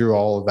makes it through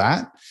all of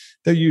that,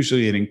 they're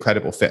usually an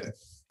incredible fit.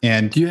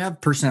 And do you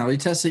have personality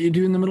tests that you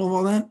do in the middle of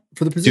all that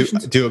for the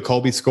positions? Do a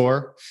Colby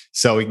score.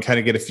 So we can kind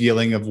of get a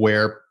feeling of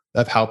where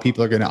of how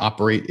people are going to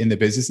operate in the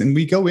business. And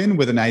we go in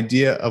with an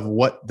idea of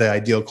what the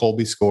ideal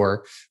Kolbe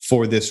score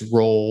for this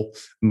role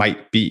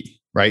might be,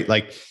 right?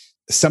 Like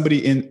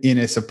somebody in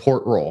a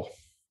support role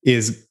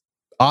is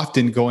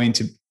often going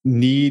to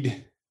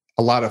need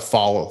a lot of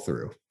follow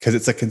through because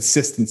it's a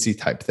consistency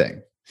type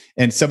thing.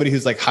 And somebody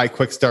who's like high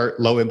quick start,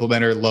 low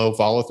implementer, low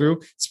follow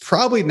through, it's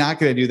probably not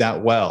going to do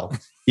that well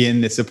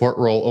in the support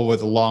role over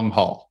the long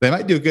haul. They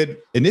might do good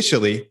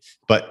initially,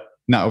 but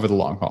not over the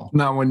long haul.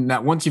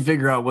 Not once you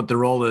figure out what the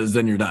role is,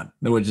 then you're done,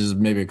 which is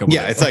maybe a couple.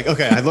 Yeah, it's like,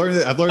 okay, I've learned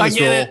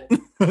this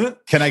role.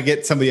 Can I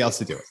get somebody else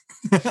to do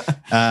it?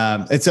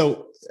 And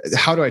so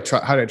how do I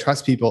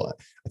trust people?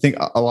 I think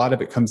a lot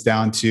of it comes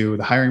down to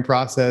the hiring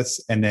process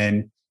and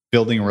then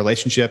building a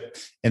relationship,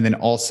 and then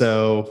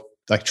also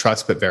like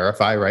trust but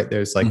verify, right?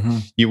 There's like,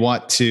 you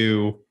want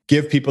to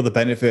give people the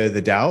benefit of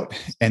the doubt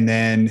and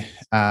then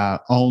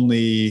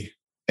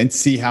and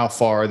see how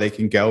far they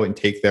can go and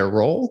take their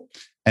role.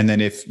 And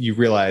then if you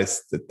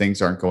realize that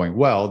things aren't going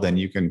well, then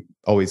you can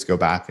always go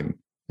back and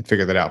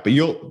figure that out. But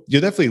you'll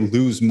definitely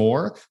lose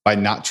more by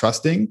not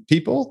trusting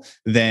people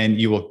than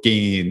you will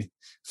gain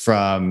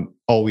from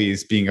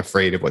always being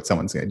afraid of what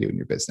someone's going to do in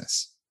your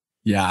business.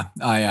 Yeah.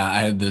 I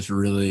had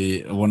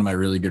one of my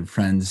really good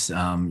friends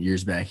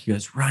years back. He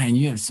goes, Ryan,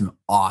 you have some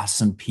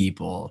awesome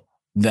people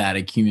that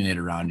accumulate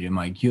around you. I'm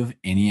like, you have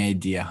any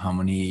idea how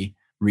many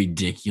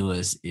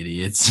ridiculous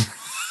idiots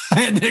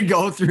I had to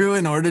go through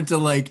in order to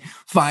like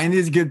find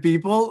these good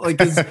people? Like,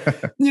 'cause,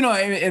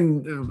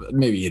 and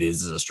maybe it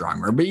is a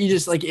strong word, but you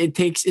just like,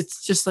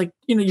 it's just like,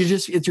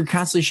 you're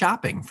constantly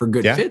shopping for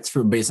good fits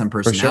based on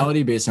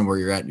personality, based on where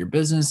you're at in your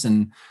business.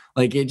 And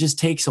like, it just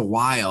takes a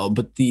while,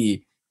 but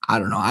I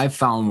don't know. I've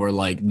found where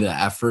like the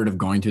effort of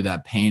going through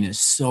that pain is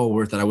so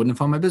worth it. I wouldn't have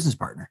found my business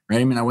partner,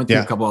 right? I mean, I went through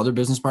a couple other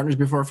business partners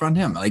before I found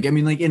him. Like, I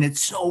mean, like, and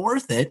it's so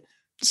worth it.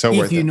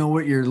 If you know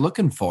what you're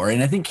looking for.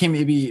 And I think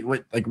maybe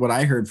what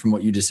I heard from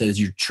what you just said is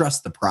you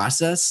trust the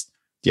process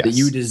that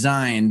you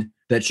designed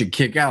that should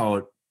kick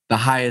out the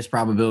highest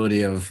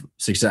probability of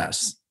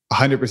success.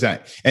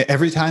 100%. And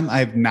every time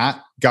I've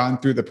not gone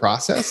through the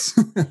process,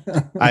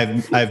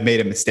 I've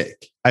made a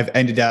mistake. I've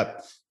ended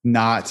up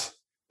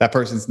that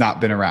person's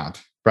not been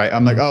around, right?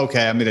 I'm like, oh,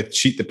 okay, I'm going to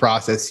cheat the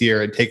process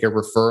here and take a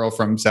referral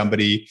from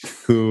somebody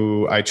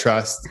who I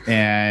trust.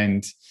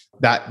 And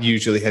that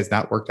usually has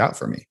not worked out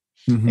for me.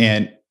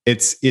 And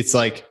it's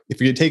like,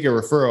 if you're going to take a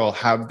referral,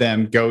 have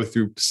them go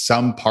through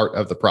some part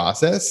of the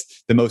process,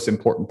 the most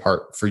important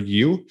part for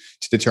you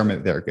to determine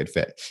that they're a good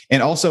fit.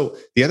 And also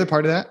the other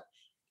part of that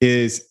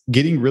is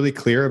getting really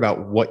clear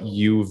about what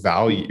you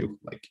value.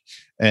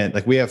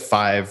 Like we have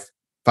five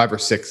or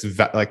six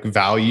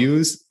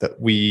values that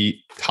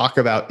we talk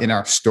about in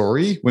our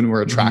story when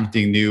we're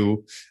attracting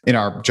new in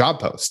our job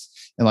post.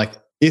 And like,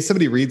 if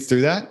somebody reads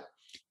through that,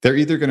 they're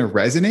either going to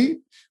resonate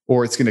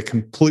or it's going to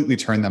completely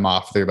turn them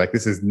off. They're like,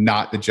 this is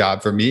not the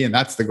job for me. And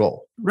that's the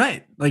goal.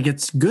 Right. Like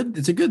it's good.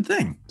 It's a good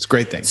thing. It's a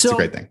great thing. So it's a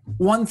great thing.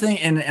 One thing,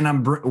 and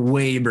I'm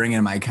way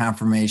bringing my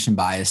confirmation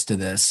bias to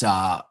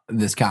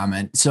this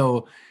comment.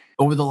 So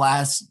over the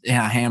last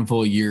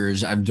handful of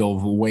years, I've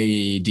dove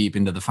way deep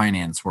into the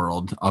finance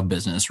world of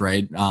business,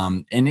 right?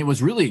 And it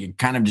was really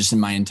kind of just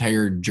in my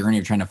entire journey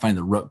of trying to find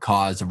the root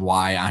cause of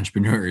why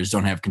entrepreneurs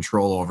don't have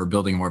control over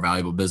building a more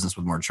valuable business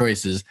with more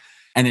choices.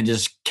 And it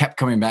just kept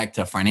coming back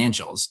to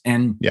financials.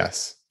 And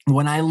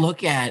when I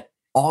look at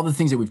all the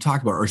things that we've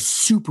talked about are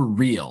super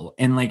real.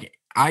 And like,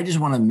 I just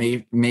want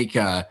to make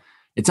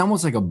it's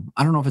almost like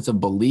I don't know if it's a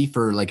belief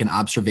or like an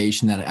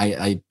observation that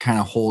I kind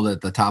of hold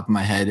at the top of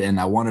my head. And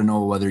I want to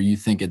know whether you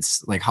think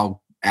it's like how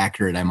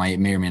accurate I may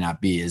or may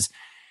not be, is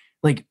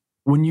like,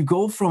 when you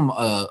go from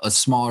a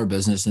smaller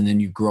business and then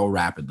you grow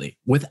rapidly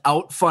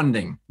without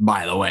funding,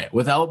 by the way,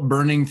 without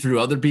burning through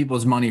other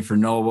people's money for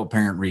no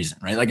apparent reason,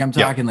 right? Like I'm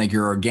talking like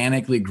you're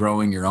organically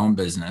growing your own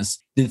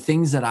business. The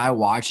things that I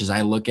watch as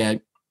I look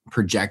at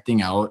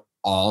projecting out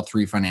all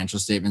three financial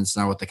statements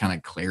now with the kind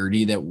of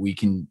clarity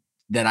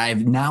that I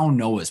now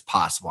know is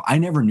possible. I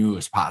never knew it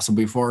was possible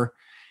before.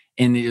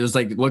 And it was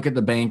like, look at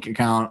the bank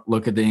account,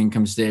 look at the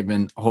income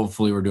statement.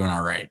 Hopefully we're doing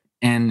all right.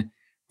 And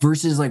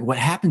versus like what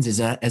happens is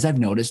that, as I've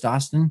noticed,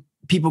 Austin,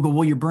 people go,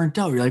 well, you're burnt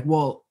out. You're like,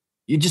 well,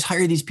 you just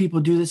hire these people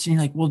to do this. And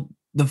you're like, well,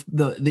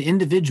 the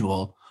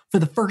individual for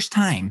the first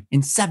time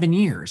in 7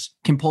 years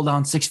can pull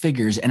down 6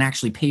 figures and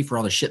actually pay for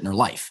all the shit in their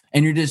life.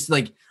 And you're just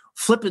like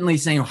flippantly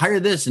saying, hire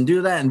this and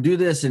do that and do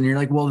this. And you're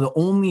like, well, the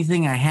only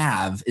thing I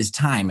have is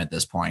time at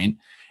this point.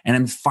 And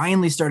I'm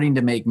finally starting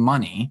to make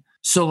money.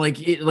 So like,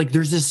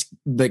 there's this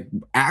like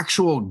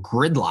actual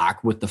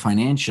gridlock with the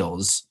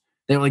financials.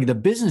 They're like the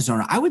business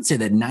owner. I would say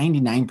that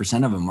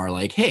 99% of them are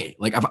like, hey,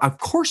 like, of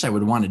course I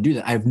would want to do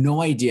that. I have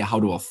no idea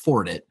how to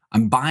afford it.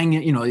 I'm buying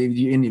it,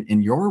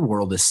 in your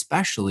world,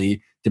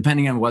 especially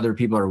depending on whether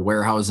people are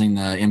warehousing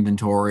the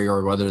inventory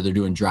or whether they're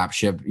doing drop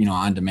ship,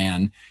 on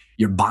demand,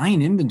 you're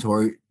buying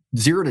inventory.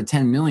 0 to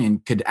 10 million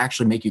could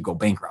actually make you go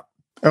bankrupt.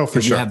 Oh,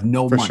 for sure. You have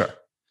no money. Sure.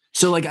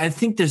 So like, I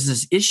think there's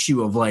this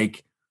issue of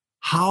like,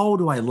 how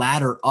do I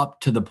ladder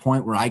up to the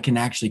point where I can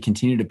actually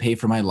continue to pay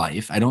for my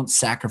life? I don't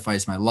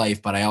sacrifice my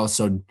life, but I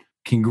also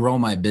can grow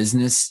my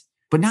business,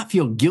 but not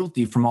feel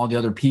guilty from all the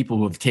other people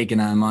who have taken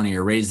on money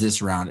or raised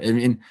this round. I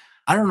mean,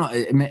 I don't know.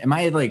 Am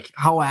I like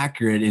how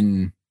accurate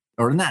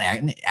or not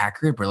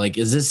accurate, but like,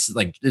 is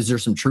there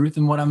some truth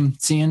in what I'm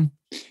seeing?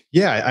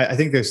 Yeah, I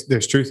think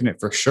there's truth in it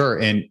for sure.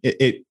 And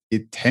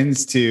it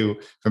tends to,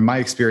 from my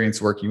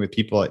experience working with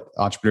people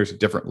entrepreneurs at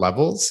different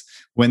levels,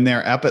 when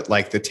they're up at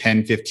like the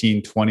 10,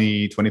 15,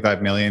 20,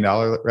 $25 million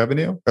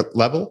revenue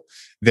level,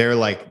 they're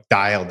like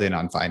dialed in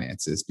on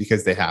finances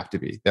because they have to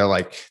be. They're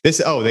like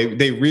this. Oh,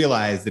 they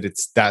realize that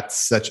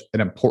that's such an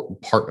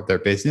important part of their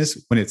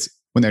business when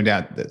they're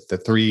down the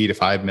 $3 to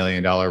 $5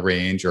 million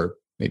range, or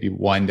maybe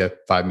 $1 to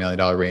 $5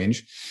 million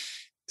range.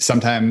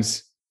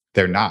 Sometimes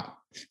they're not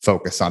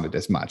focused on it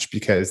as much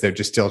because they're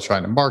just still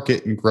trying to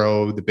market and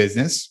grow the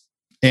business.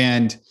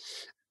 And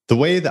the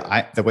way that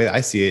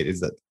I see it is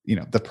that,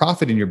 the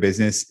profit in your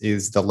business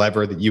is the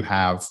lever that you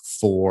have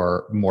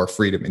for more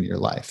freedom in your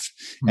life.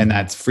 Mm-hmm. And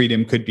that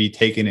freedom could be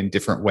taken in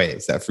different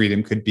ways. That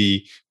freedom could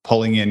be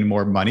pulling in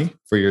more money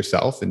for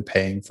yourself and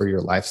paying for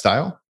your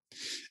lifestyle,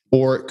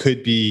 or it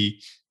could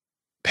be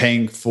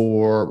paying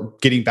for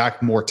getting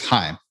back more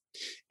time.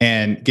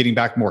 And getting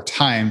back more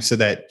time so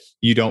that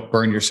you don't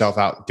burn yourself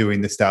out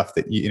doing the stuff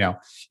that,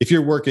 if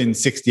you're working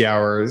 60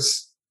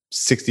 hours,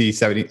 60,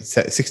 70,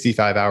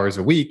 65 hours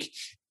a week,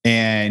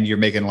 and you're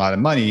making a lot of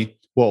money,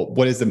 well,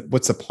 what's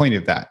the point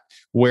of that?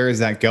 Where is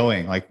that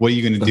going? Like, what are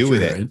you going to do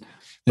with it?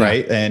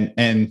 Right. Yeah.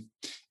 And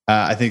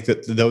I think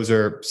that those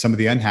are some of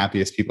the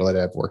unhappiest people that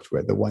I've worked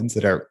with, the ones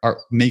that are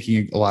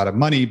making a lot of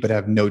money, but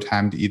have no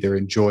time to either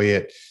enjoy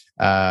it,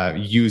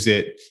 use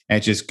it, and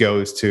it just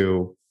goes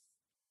to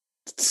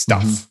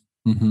stuff.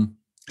 Mm-hmm.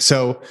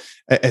 So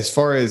as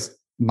far as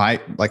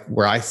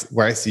where I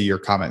see your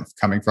comment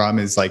coming from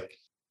is like,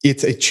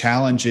 it's a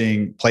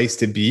challenging place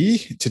to be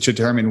to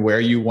determine where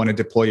you want to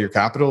deploy your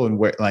capital and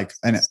where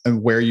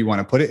and where you want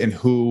to put it and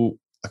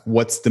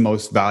what's the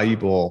most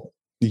valuable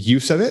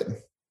use of it.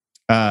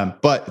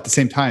 But at the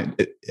same time,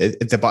 at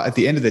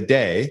the end of the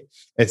day,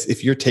 it's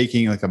if you're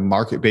taking like a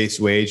market-based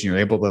wage and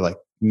you're able to like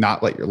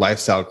not let your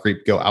lifestyle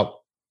creep go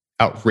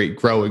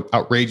grow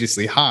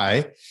outrageously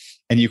high,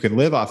 and you can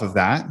live off of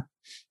that,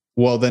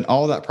 well, then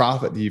all that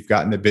profit that you've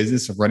got in the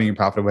business of running a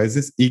profitable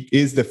business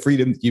is the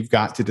freedom that you've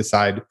got to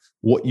decide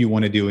what you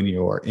want to do in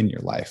your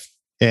life.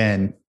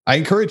 And I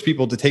encourage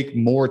people to take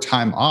more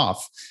time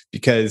off,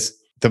 because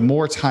the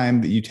more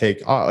time that you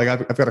take off, like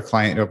I've got a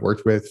client who I've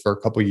worked with for a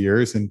couple of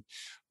years, and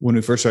when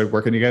we first started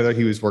working together,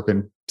 he was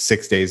working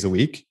 6 days a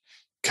week,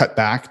 cut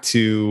back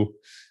to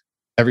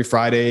every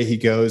Friday he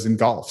goes and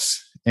golfs.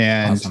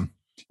 And awesome.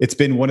 It's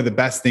been one of the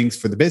best things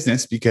for the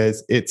business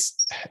because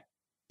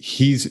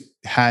he's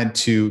had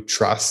to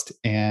trust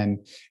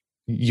and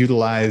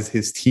utilize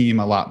his team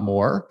a lot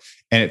more.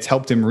 And it's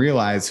helped him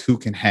realize who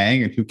can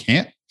hang and who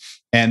can't.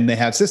 And they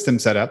have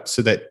systems set up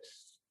so that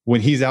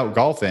when he's out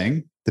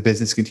golfing, the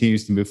business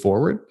continues to move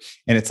forward.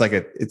 And it's like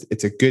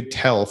it's a good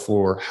tell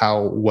for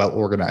how well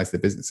organized the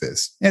business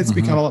is. And it's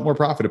become a lot more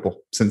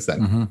profitable since then.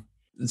 Mm-hmm.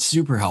 It's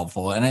super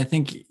helpful. And I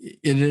think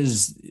it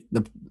is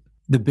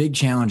the big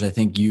challenge I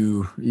think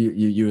you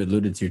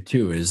alluded to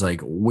too is like,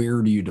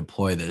 where do you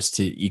deploy this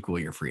to equal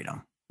your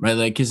freedom? Right.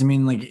 Like, cause I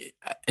mean, like,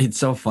 it's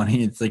so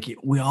funny. It's like,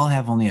 we all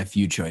have only a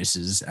few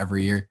choices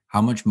every year.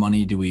 How much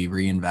money do we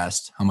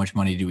reinvest? How much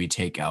money do we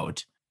take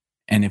out?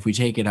 And if we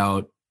take it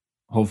out,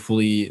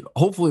 hopefully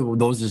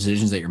those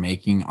decisions that you're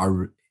making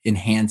are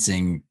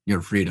enhancing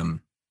your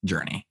freedom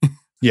journey.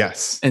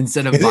 Yes.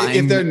 Instead of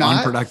buying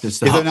unproductive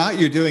stuff. If they're not,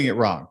 you're doing it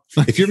wrong.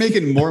 If you're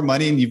making more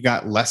money and you've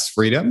got less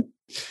freedom,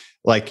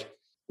 like,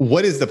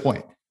 what is the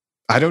point?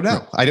 I don't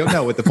know. I don't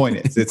know what the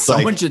point is. It's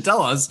someone should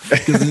tell us,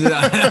 because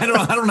I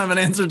don't have an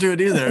answer to it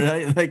either.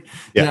 Right?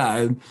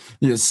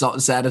 Like,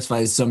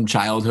 satisfies some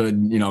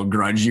childhood,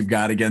 grudge you've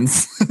got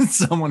against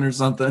someone or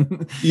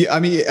something. Yeah, I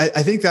mean,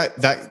 I think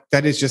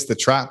that is just the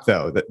trap,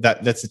 though.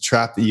 That's a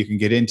trap that you can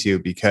get into,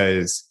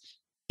 because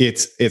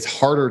it's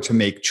harder to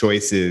make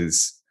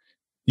choices.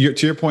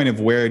 To your point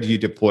of where do you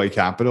deploy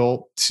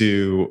capital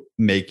to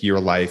make your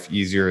life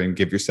easier and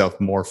give yourself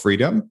more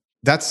freedom?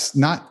 That's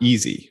not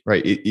easy,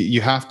 right?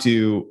 You have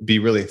to be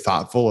really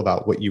thoughtful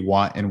about what you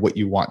want, and what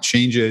you want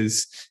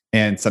changes.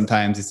 And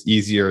sometimes it's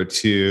easier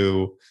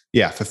to,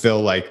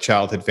 fulfill like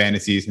childhood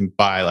fantasies and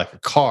buy like a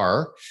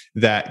car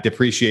that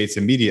depreciates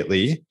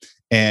immediately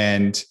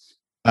and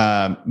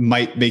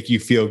might make you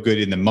feel good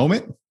in the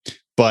moment,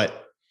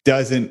 but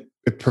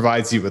it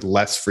provides you with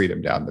less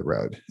freedom down the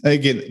road.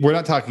 Again, we're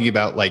not talking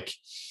about like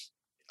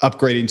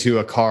upgrading to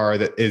a car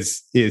that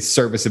is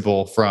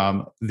serviceable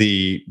from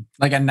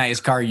like a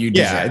nice car you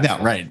deserve. No,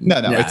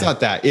 it's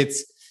not that.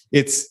 It's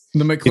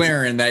the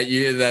McLaren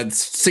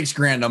that's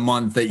 $6,000 a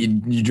month that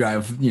you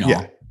drive,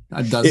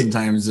 a dozen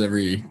times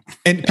every.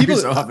 And people,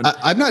 so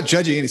I'm not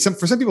judging any.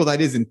 For some people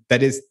that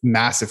is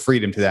massive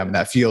freedom to them, and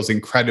that feels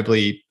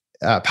incredibly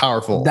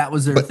powerful. That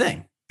was their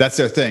thing. That's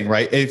their thing,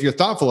 right? And if you're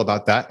thoughtful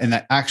about that, and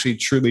that actually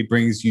truly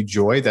brings you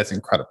joy, that's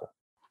incredible.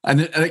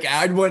 And like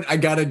I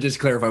gotta just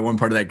clarify one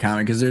part of that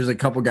comment because there's a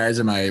couple guys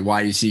in my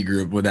YEC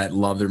group that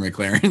love their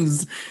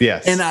McLarens.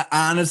 Yes. And I,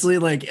 honestly,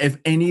 like if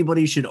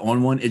anybody should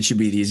own one, it should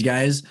be these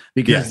guys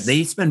because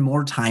they spend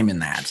more time in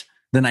that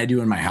than I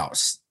do in my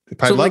house. They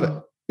probably love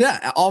it.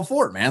 Yeah, all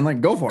for it, man.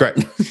 Like, go for it.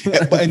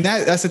 And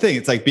that's the thing.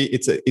 It's like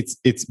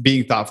it's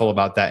being thoughtful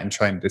about that and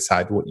trying to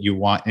decide what you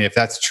want, and if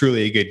that's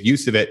truly a good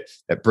use of it,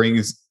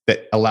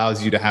 that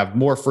allows you to have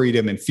more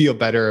freedom and feel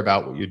better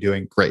about what you're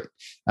doing. Great.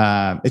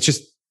 It's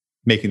just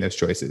making those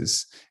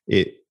choices.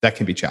 That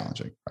can be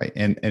challenging, right?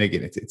 And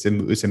again, it's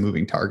a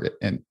moving target,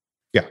 and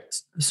yeah.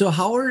 So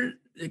how are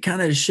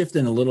kind of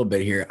shifting a little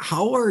bit here?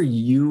 How are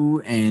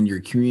you and your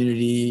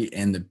community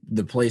and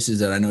the places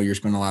that I know you're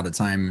spending a lot of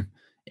time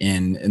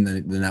in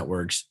the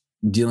networks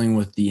dealing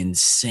with the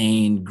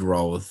insane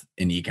growth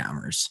in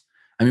e-commerce?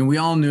 I mean, we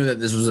all knew that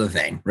this was a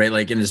thing, right?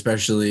 Like, and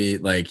especially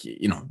like,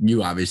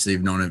 you obviously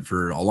have known it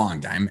for a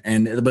long time,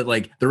 but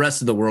like the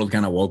rest of the world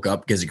kind of woke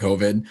up because of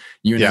COVID.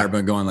 You and I have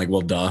been going like,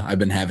 well, duh, I've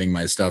been having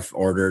my stuff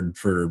ordered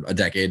for a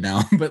decade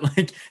now, but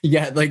like,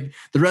 like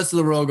the rest of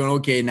the world going,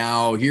 okay,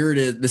 now here it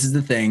is. This is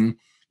the thing.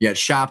 You got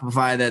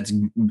Shopify that's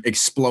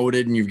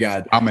exploded, and you've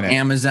got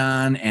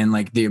Amazon, and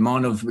like the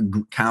amount of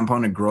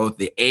compounded growth,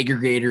 the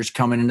aggregators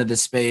coming into the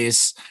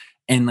space.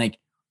 And like,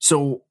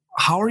 so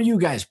how are you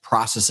guys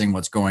processing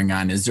what's going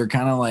on? Is there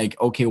kind of like,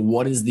 okay,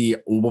 what is the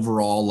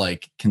overall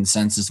like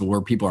consensus of where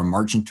people are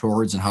marching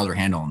towards and how they're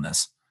handling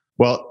this?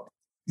 Well,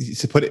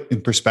 to put it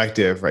in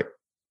perspective, right?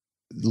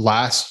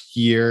 Last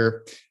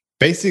year,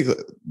 basically,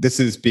 this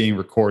is being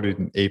recorded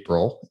in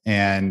April,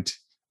 and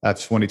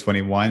that's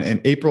 2021.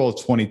 And April of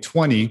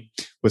 2020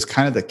 was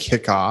kind of the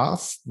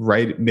kickoff,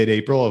 right?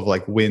 Mid-April of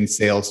like when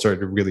sales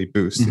started to really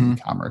boost in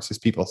e-commerce. As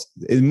people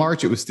in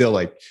March, it was still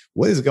like,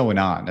 what is going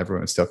on?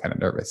 Everyone was still kind of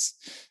nervous.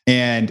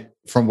 And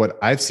from what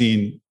I've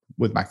seen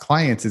with my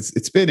clients,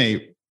 it's been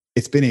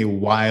a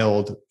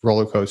wild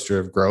roller coaster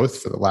of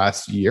growth for the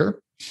last year.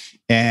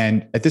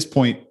 And at this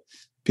point,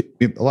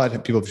 a lot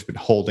of people have just been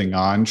holding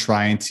on,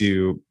 trying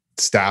to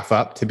staff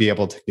up to be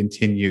able to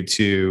continue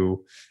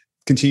to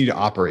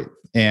operate.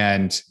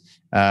 And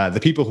the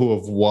people who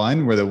have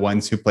won were the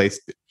ones who placed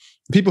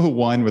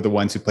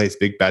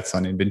big bets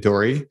on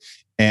inventory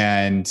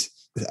and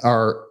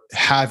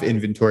have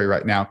inventory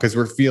right now, because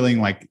we're feeling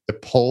like the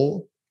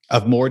pull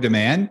of more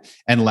demand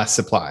and less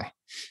supply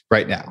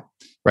right now,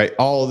 right?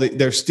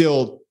 There's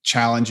still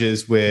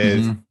challenges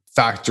with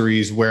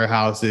factories,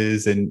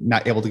 warehouses, and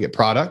not able to get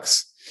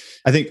products.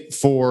 I think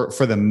for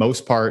the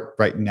most part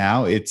right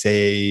now, it's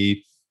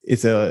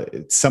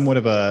somewhat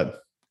of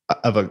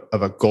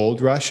a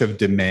gold rush of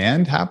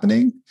demand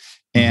happening.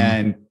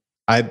 And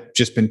I've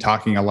just been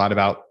talking a lot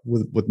about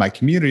with my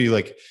community,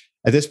 like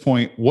at this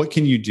point, what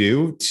can you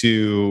do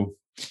to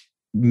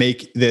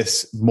make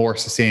this more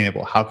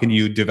sustainable? How can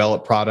you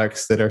develop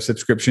products that are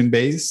subscription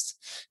based?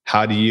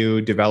 How do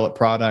you develop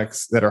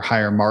products that are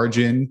higher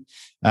margin?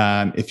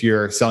 If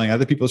you're selling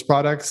other people's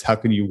products, how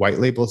can you white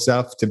label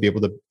stuff to be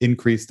able to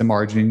increase the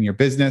margin in your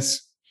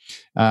business?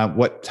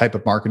 What type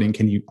of marketing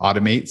can you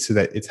automate so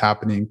that it's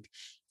happening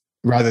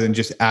rather than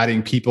just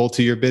adding people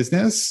to your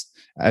business?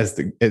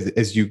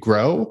 As you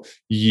grow,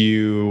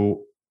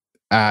 you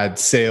add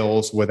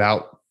sales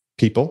without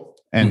people,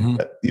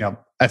 and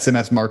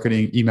SMS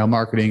marketing, email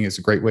marketing is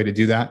a great way to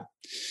do that.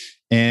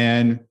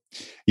 And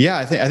yeah,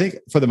 I think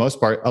for the most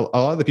part, a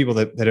lot of the people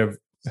that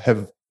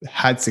have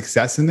had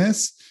success in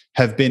this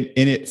have been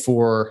in it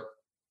for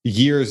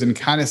years and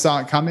kind of saw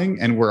it coming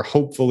and were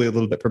hopefully a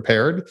little bit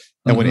prepared.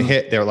 And when it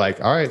hit, they're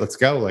like, all right, let's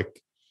go.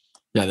 Like,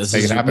 yeah, this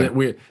is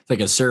it's like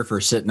a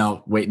surfer sitting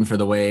out waiting for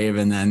the wave,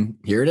 and then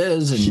here it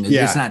is. And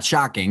it's not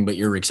shocking, but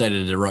you're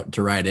excited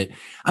to ride it.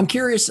 I'm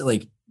curious,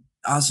 like,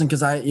 Austin,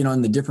 because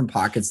in the different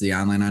pockets, the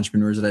online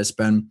entrepreneurs that I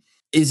spend,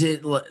 is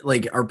it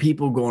like, are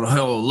people going,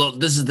 oh, look,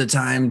 this is the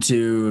time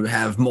to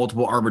have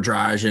multiple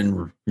arbitrage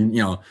and,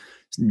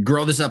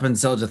 grow this up and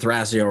sell it to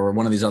Thrasio or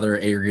one of these other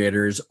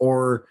aggregators?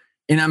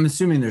 And I'm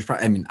assuming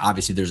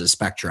obviously there's a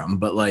spectrum,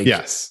 but like,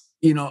 yes,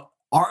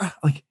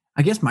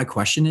 I guess my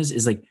question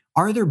is like,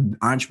 are there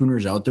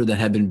entrepreneurs out there that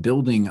have been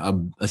building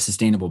a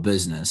sustainable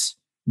business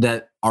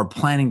that are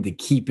planning to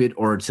keep it,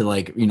 or to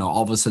like,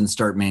 all of a sudden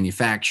start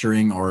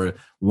manufacturing, or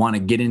want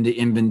to get into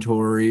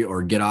inventory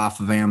or get off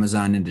of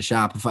Amazon into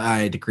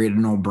Shopify to create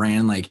an old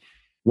brand? Like,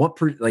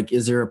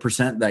 is there a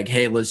percent like,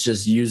 hey, let's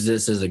just use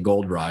this as a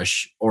gold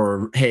rush,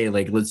 or hey,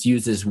 like, let's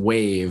use this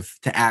wave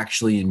to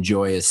actually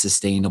enjoy a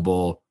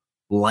sustainable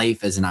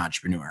life as an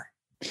entrepreneur?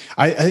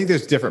 I think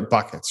there's different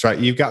buckets, right?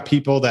 You've got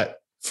people that,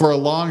 for a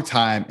long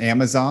time,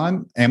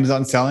 Amazon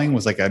selling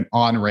was like an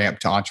on-ramp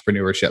to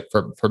entrepreneurship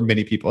for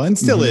many people, and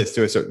still is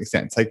to a certain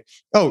extent. It's like,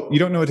 oh, you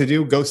don't know what to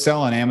do? Go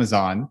sell on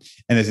Amazon,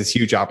 and there's this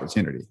huge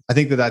opportunity. I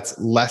think that's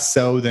less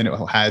so than it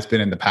has been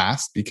in the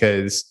past,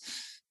 because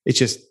it's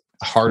just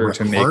harder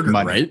to make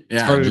money. Right? Yeah,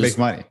 it's harder to make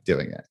money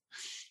doing it.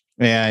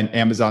 And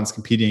Amazon's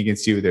competing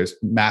against you. There's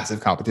massive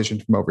competition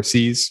from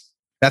overseas.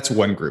 That's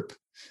one group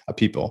of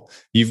people.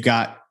 You've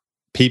got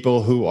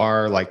people who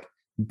are like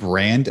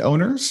brand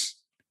owners,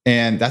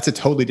 And that's a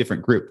totally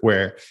different group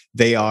where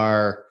they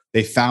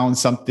found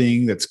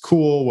something that's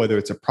cool, whether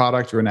it's a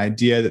product or an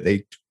idea that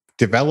they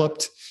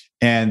developed,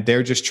 and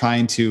they're just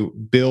trying to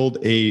build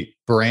a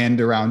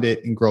brand around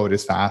it and grow it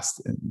as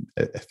fast and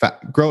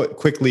grow it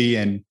quickly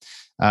and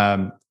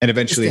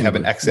eventually have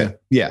an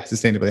exit. Yeah,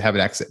 sustainably have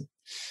an exit.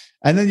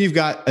 And then you've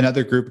got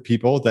another group of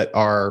people that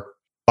are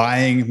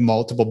buying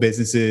multiple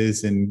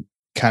businesses and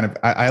kind of,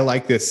 I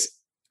like this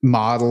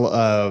model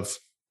of,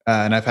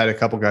 and I've had a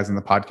couple guys on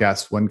the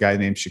podcast, one guy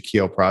named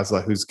Shaquille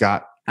Prasla, who's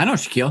got... I know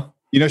Shaquille.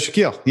 You know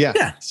Shaquille?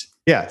 Yeah.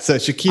 Yeah. So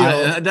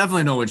Shaquille... I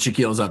definitely know what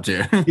Shaquille's up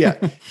to. Yeah.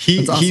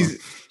 Awesome.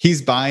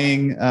 He's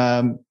buying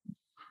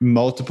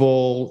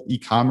multiple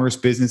e-commerce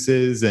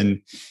businesses,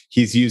 and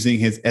he's using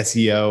his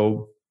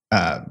SEO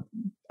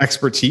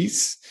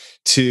expertise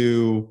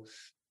to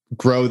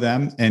grow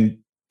them and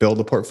build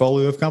a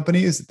portfolio of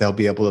companies that they'll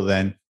be able to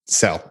then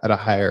sell at a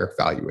higher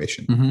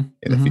valuation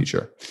in the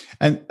future.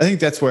 And I think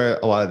that's where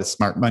a lot of the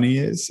smart money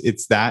is.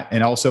 It's that,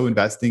 and also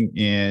investing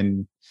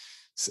in,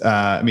 it's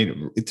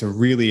a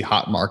really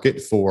hot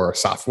market for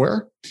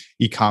software,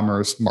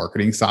 e-commerce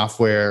marketing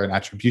software and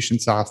attribution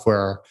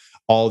software.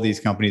 All of these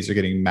companies are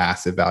getting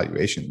massive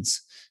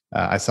valuations.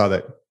 I saw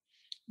that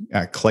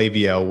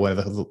Klaviyo, one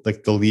of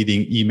the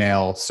leading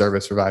email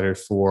service provider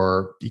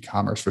for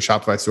e-commerce for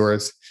Shopify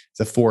stores, it's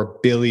a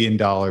 $4 billion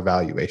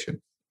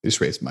valuation. They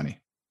just raised money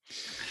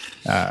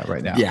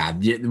right now. Yeah,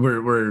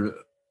 we're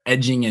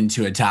edging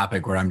into a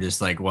topic where I'm just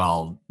like,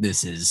 well,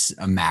 this is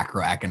a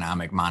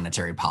macroeconomic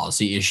monetary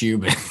policy issue,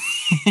 but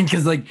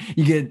because like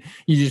you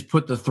just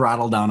put the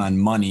throttle down on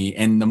money,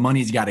 and the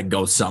money's got to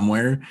go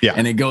somewhere. Yeah.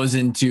 And it goes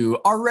into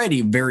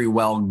already very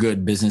well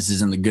good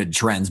businesses and the good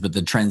trends, but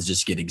the trends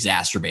just get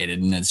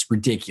exacerbated, and it's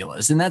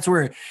ridiculous. And that's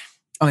where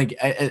like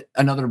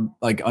another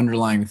like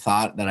underlying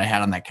thought that I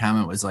had on that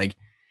comment was like,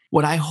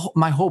 what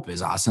my hope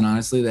is, Austin,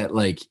 honestly, that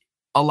like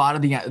a lot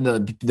of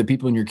the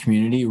people in your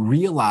community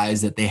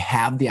realize that they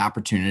have the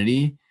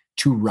opportunity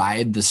to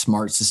ride the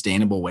smart,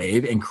 sustainable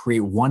wave and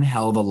create one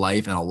hell of a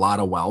life and a lot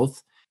of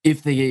wealth.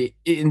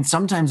 And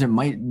sometimes it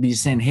might be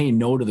saying, hey,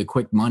 no to the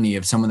quick money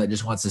of someone that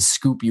just wants to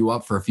scoop you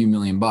up for a few $1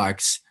 million,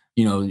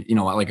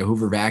 like a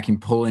Hoover vacuum,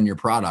 pull in your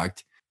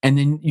product. And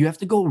then you have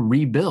to go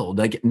rebuild,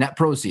 like net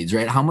proceeds,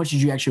 right? How much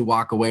did you actually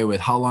walk away with?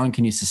 How long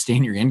can you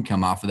sustain your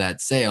income off of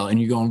that sale?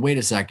 And you're going, wait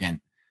a second,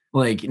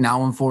 like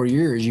now in 4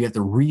 years, you have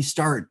to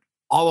restart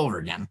all over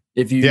again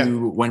if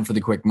you went for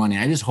the quick money.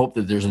 I just hope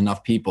that there's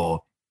enough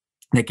people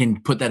that can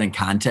put that in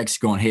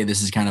context going, hey,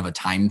 this is kind of a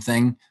time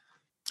thing.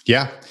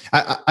 Yeah.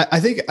 I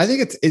think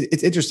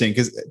it's interesting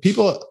because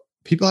people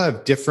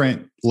have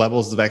different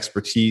levels of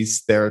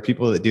expertise. There are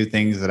people that do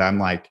things that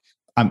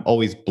I'm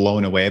always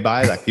blown away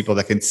by, like people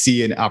that can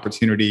see an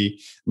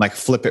opportunity, like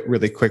flip it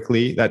really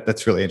quickly.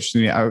 That's really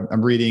interesting.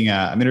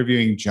 I'm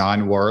interviewing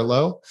John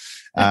Warrillow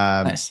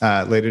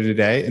later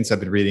today. And so I've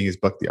been reading his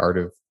book, The Art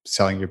of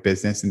Selling Your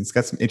Business. And it's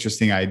got some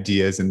interesting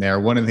ideas in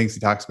there. One of the things he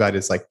talks about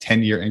is like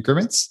 10-year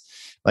increments,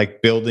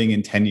 like building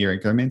in 10-year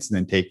increments and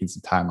then taking some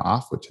time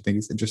off, which I think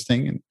is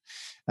interesting. And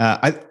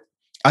I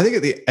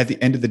think at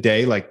the end of the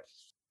day, like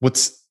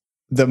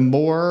the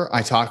more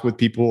I talk with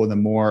people and the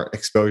more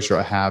exposure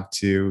I have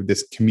to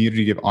this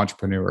community of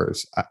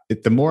entrepreneurs,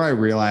 the more I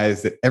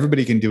realize that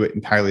everybody can do it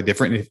entirely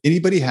different. And if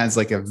anybody has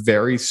like a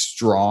very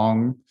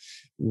strong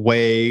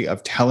way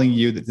of telling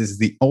you that this is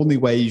the only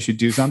way you should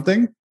do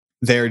something,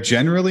 they're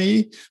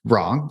generally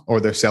wrong or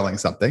they're selling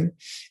something.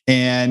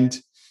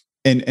 And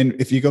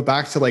if you go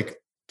back to like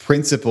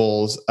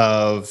principles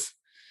of,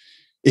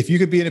 if you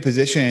could be in a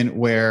position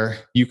where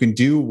you can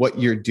do what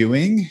you're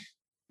doing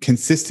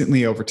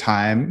consistently over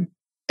time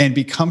and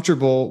be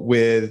comfortable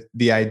with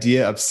the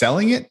idea of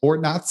selling it or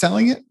not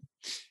selling it,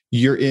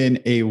 you're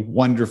in a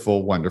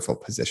wonderful, wonderful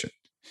position.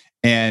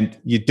 And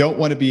you don't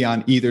want to be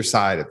on either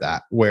side of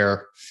that,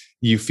 where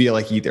you feel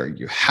like either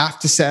you have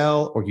to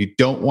sell or you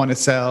don't want to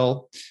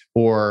sell,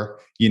 or,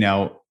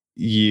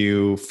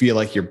 you feel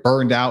like you're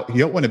burned out. You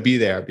don't want to be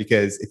there,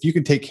 because if you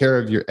can take care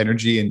of your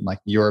energy and like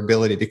your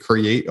ability to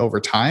create over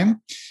time,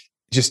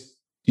 you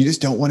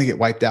just don't want to get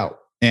wiped out.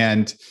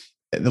 And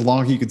the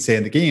longer you can stay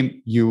in the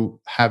game, you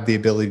have the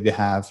ability to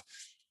have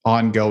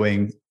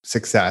ongoing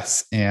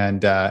success.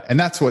 And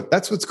that's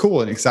what's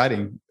cool and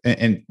exciting.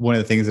 And one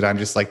of the things that I'm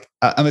just like,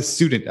 I'm a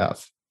student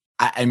of.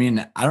 I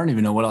mean, I don't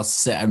even know what else to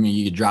say. I mean,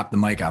 you could drop the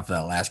mic off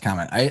that last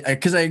comment.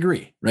 Because I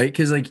agree, right?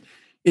 Because like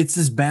it's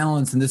this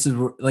balance, and it's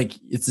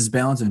this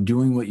balance of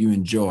doing what you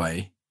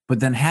enjoy,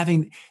 but then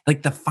having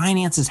like the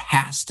finances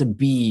has to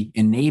be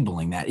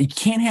enabling that. You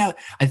can't have,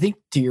 I think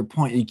to your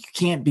point, you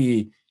can't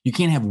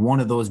have one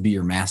of those be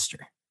your master,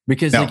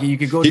 because like you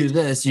could go do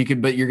this,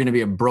 but you're going to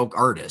be a broke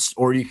artist,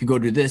 or you could go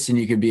do this and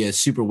you could be a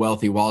super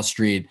wealthy Wall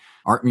Street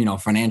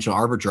financial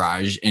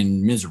arbitrage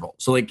and miserable.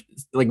 So like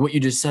what you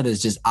just said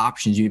is just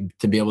options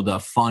to be able to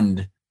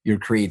fund your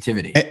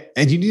creativity.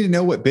 And you need to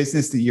know what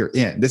business that you're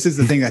in. This is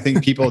the thing I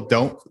think people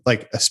don't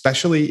like,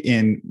 especially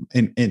in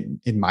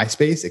my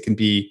space. It can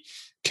be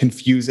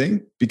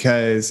confusing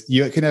because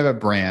you can have a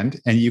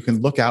brand and you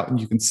can look out and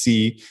you can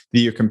see that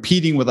you're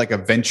competing with like a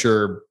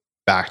venture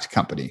backed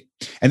company.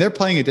 And they're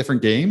playing a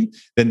different game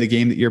than the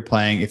game that you're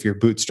playing if you're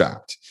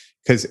bootstrapped.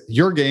 Because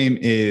your game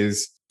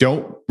is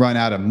don't run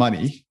out of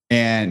money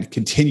and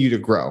continue to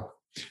grow.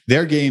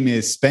 Their game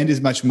is spend as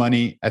much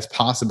money as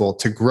possible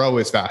to grow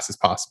as fast as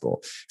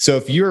possible. So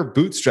if you're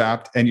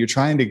bootstrapped and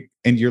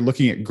you're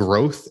looking at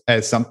growth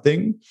as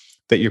something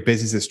that your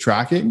business is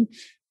tracking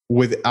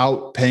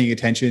without paying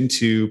attention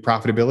to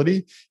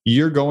profitability,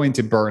 you're going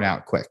to burn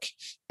out quick.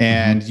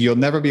 And you'll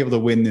never be able to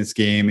win this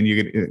game. And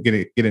you're going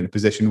to get in a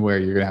position where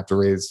you're going to have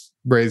to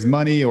raise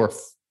money or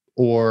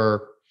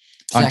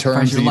on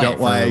terms that you don't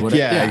like.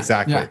 Yeah,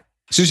 exactly. Yeah.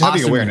 So just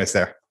having awareness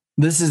there.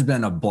 This has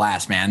been a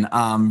blast, man.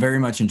 Very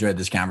much enjoyed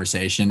this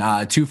conversation.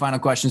 2 final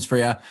questions for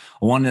you.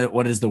 One,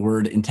 what does the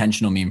word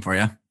intentional mean for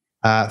you?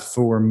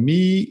 For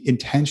me,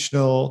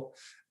 intentional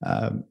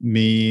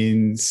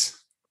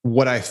means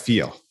what I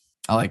feel.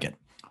 I like it.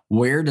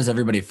 Where does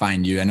everybody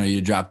find you? I know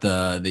you dropped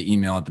the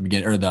email at the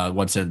beginning or the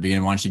website at the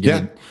beginning. Why don't you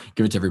give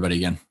it to everybody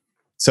again?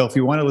 So if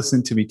you want to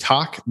listen to me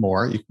talk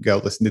more, you can go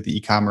listen to the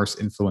E-commerce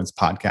Influence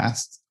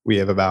podcast. We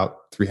have about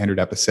 300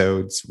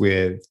 episodes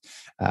with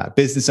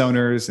business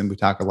owners, and we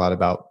talk a lot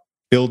about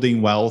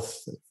building wealth,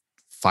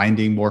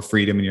 finding more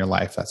freedom in your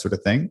life, that sort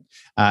of thing.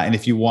 And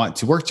if you want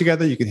to work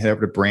together, you can head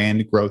over to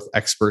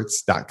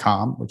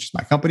brandgrowthexperts.com, which is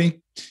my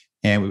company.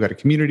 And we've got a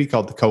community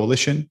called The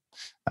Coalition,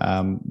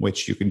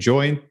 which you can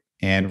join.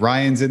 And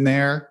Ryan's in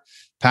there.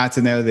 Pat's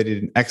in there. They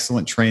did an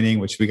excellent training,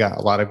 which we got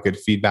a lot of good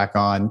feedback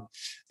on.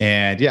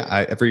 And yeah,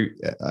 I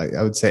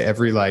would say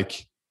every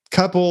once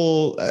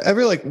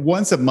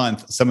a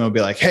month, someone will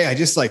be like, "Hey, I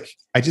just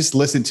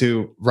listened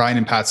to Ryan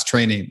and Pat's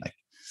training. Like,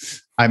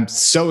 I'm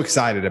so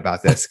excited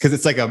about this," because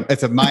it's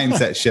a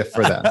mindset shift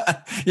for them.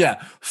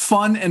 Yeah,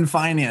 fun and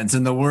finance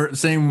in the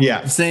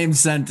same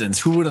sentence.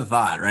 Who would have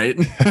thought, right?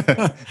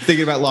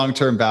 Thinking about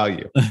long-term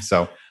value.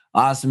 So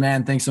awesome,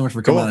 man! Thanks so much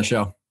for coming on the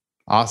show.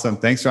 Awesome,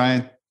 thanks,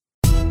 Ryan.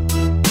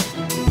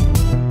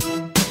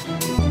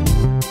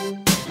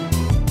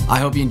 I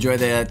hope you enjoyed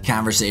that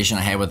conversation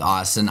I had with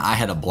Austin. I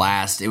had a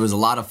blast. It was a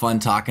lot of fun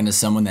talking to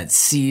someone that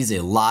sees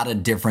a lot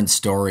of different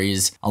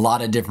stories, a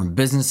lot of different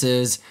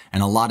businesses,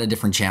 and a lot of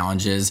different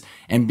challenges,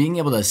 and being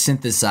able to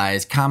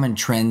synthesize common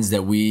trends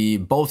that we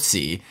both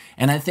see.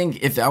 And I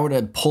think if I were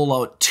to pull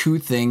out 2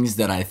 things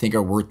that I think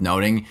are worth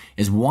noting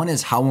is one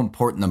is how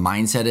important the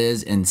mindset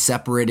is in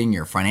separating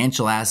your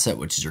financial asset,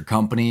 which is your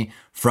company,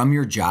 from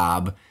your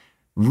job.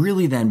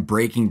 Really then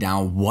breaking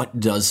down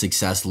what does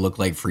success look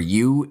like for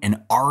you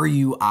and are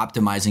you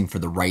optimizing for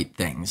the right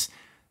things?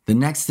 The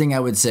next thing I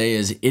would say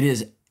is it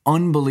is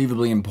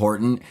unbelievably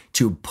important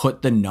to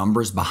put the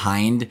numbers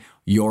behind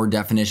your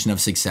definition of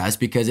success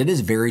because it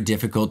is very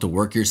difficult to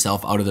work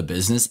yourself out of the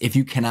business if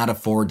you cannot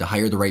afford to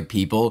hire the right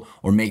people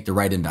or make the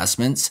right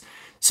investments.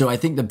 So I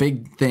think the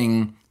big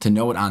thing to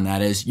note on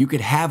that is you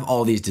could have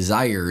all these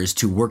desires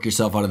to work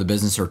yourself out of the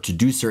business or to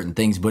do certain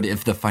things, but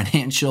if the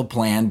financial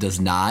plan does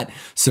not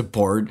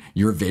support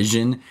your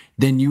vision,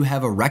 then you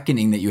have a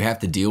reckoning that you have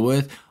to deal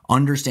with,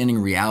 understanding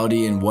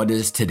reality and what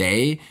is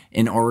today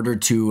in order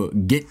to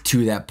get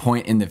to that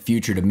point in the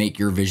future to make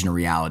your vision a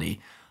reality.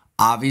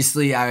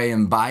 Obviously, I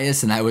am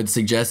biased and I would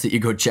suggest that you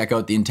go check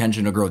out the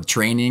Intentional Growth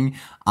training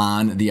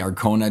on the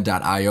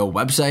Arkona.io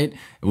website.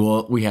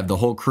 We have the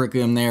whole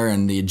curriculum there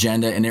and the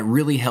agenda, and it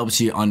really helps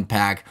you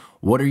unpack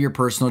what are your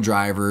personal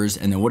drivers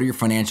and then what are your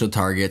financial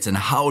targets and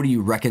how do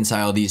you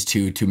reconcile these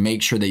two to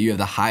make sure that you have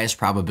the highest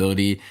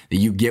probability that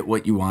you get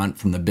what you want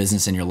from the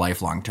business and your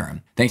life long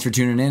term. Thanks for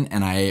tuning in,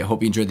 and I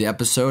hope you enjoyed the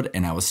episode,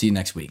 and I will see you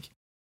next week.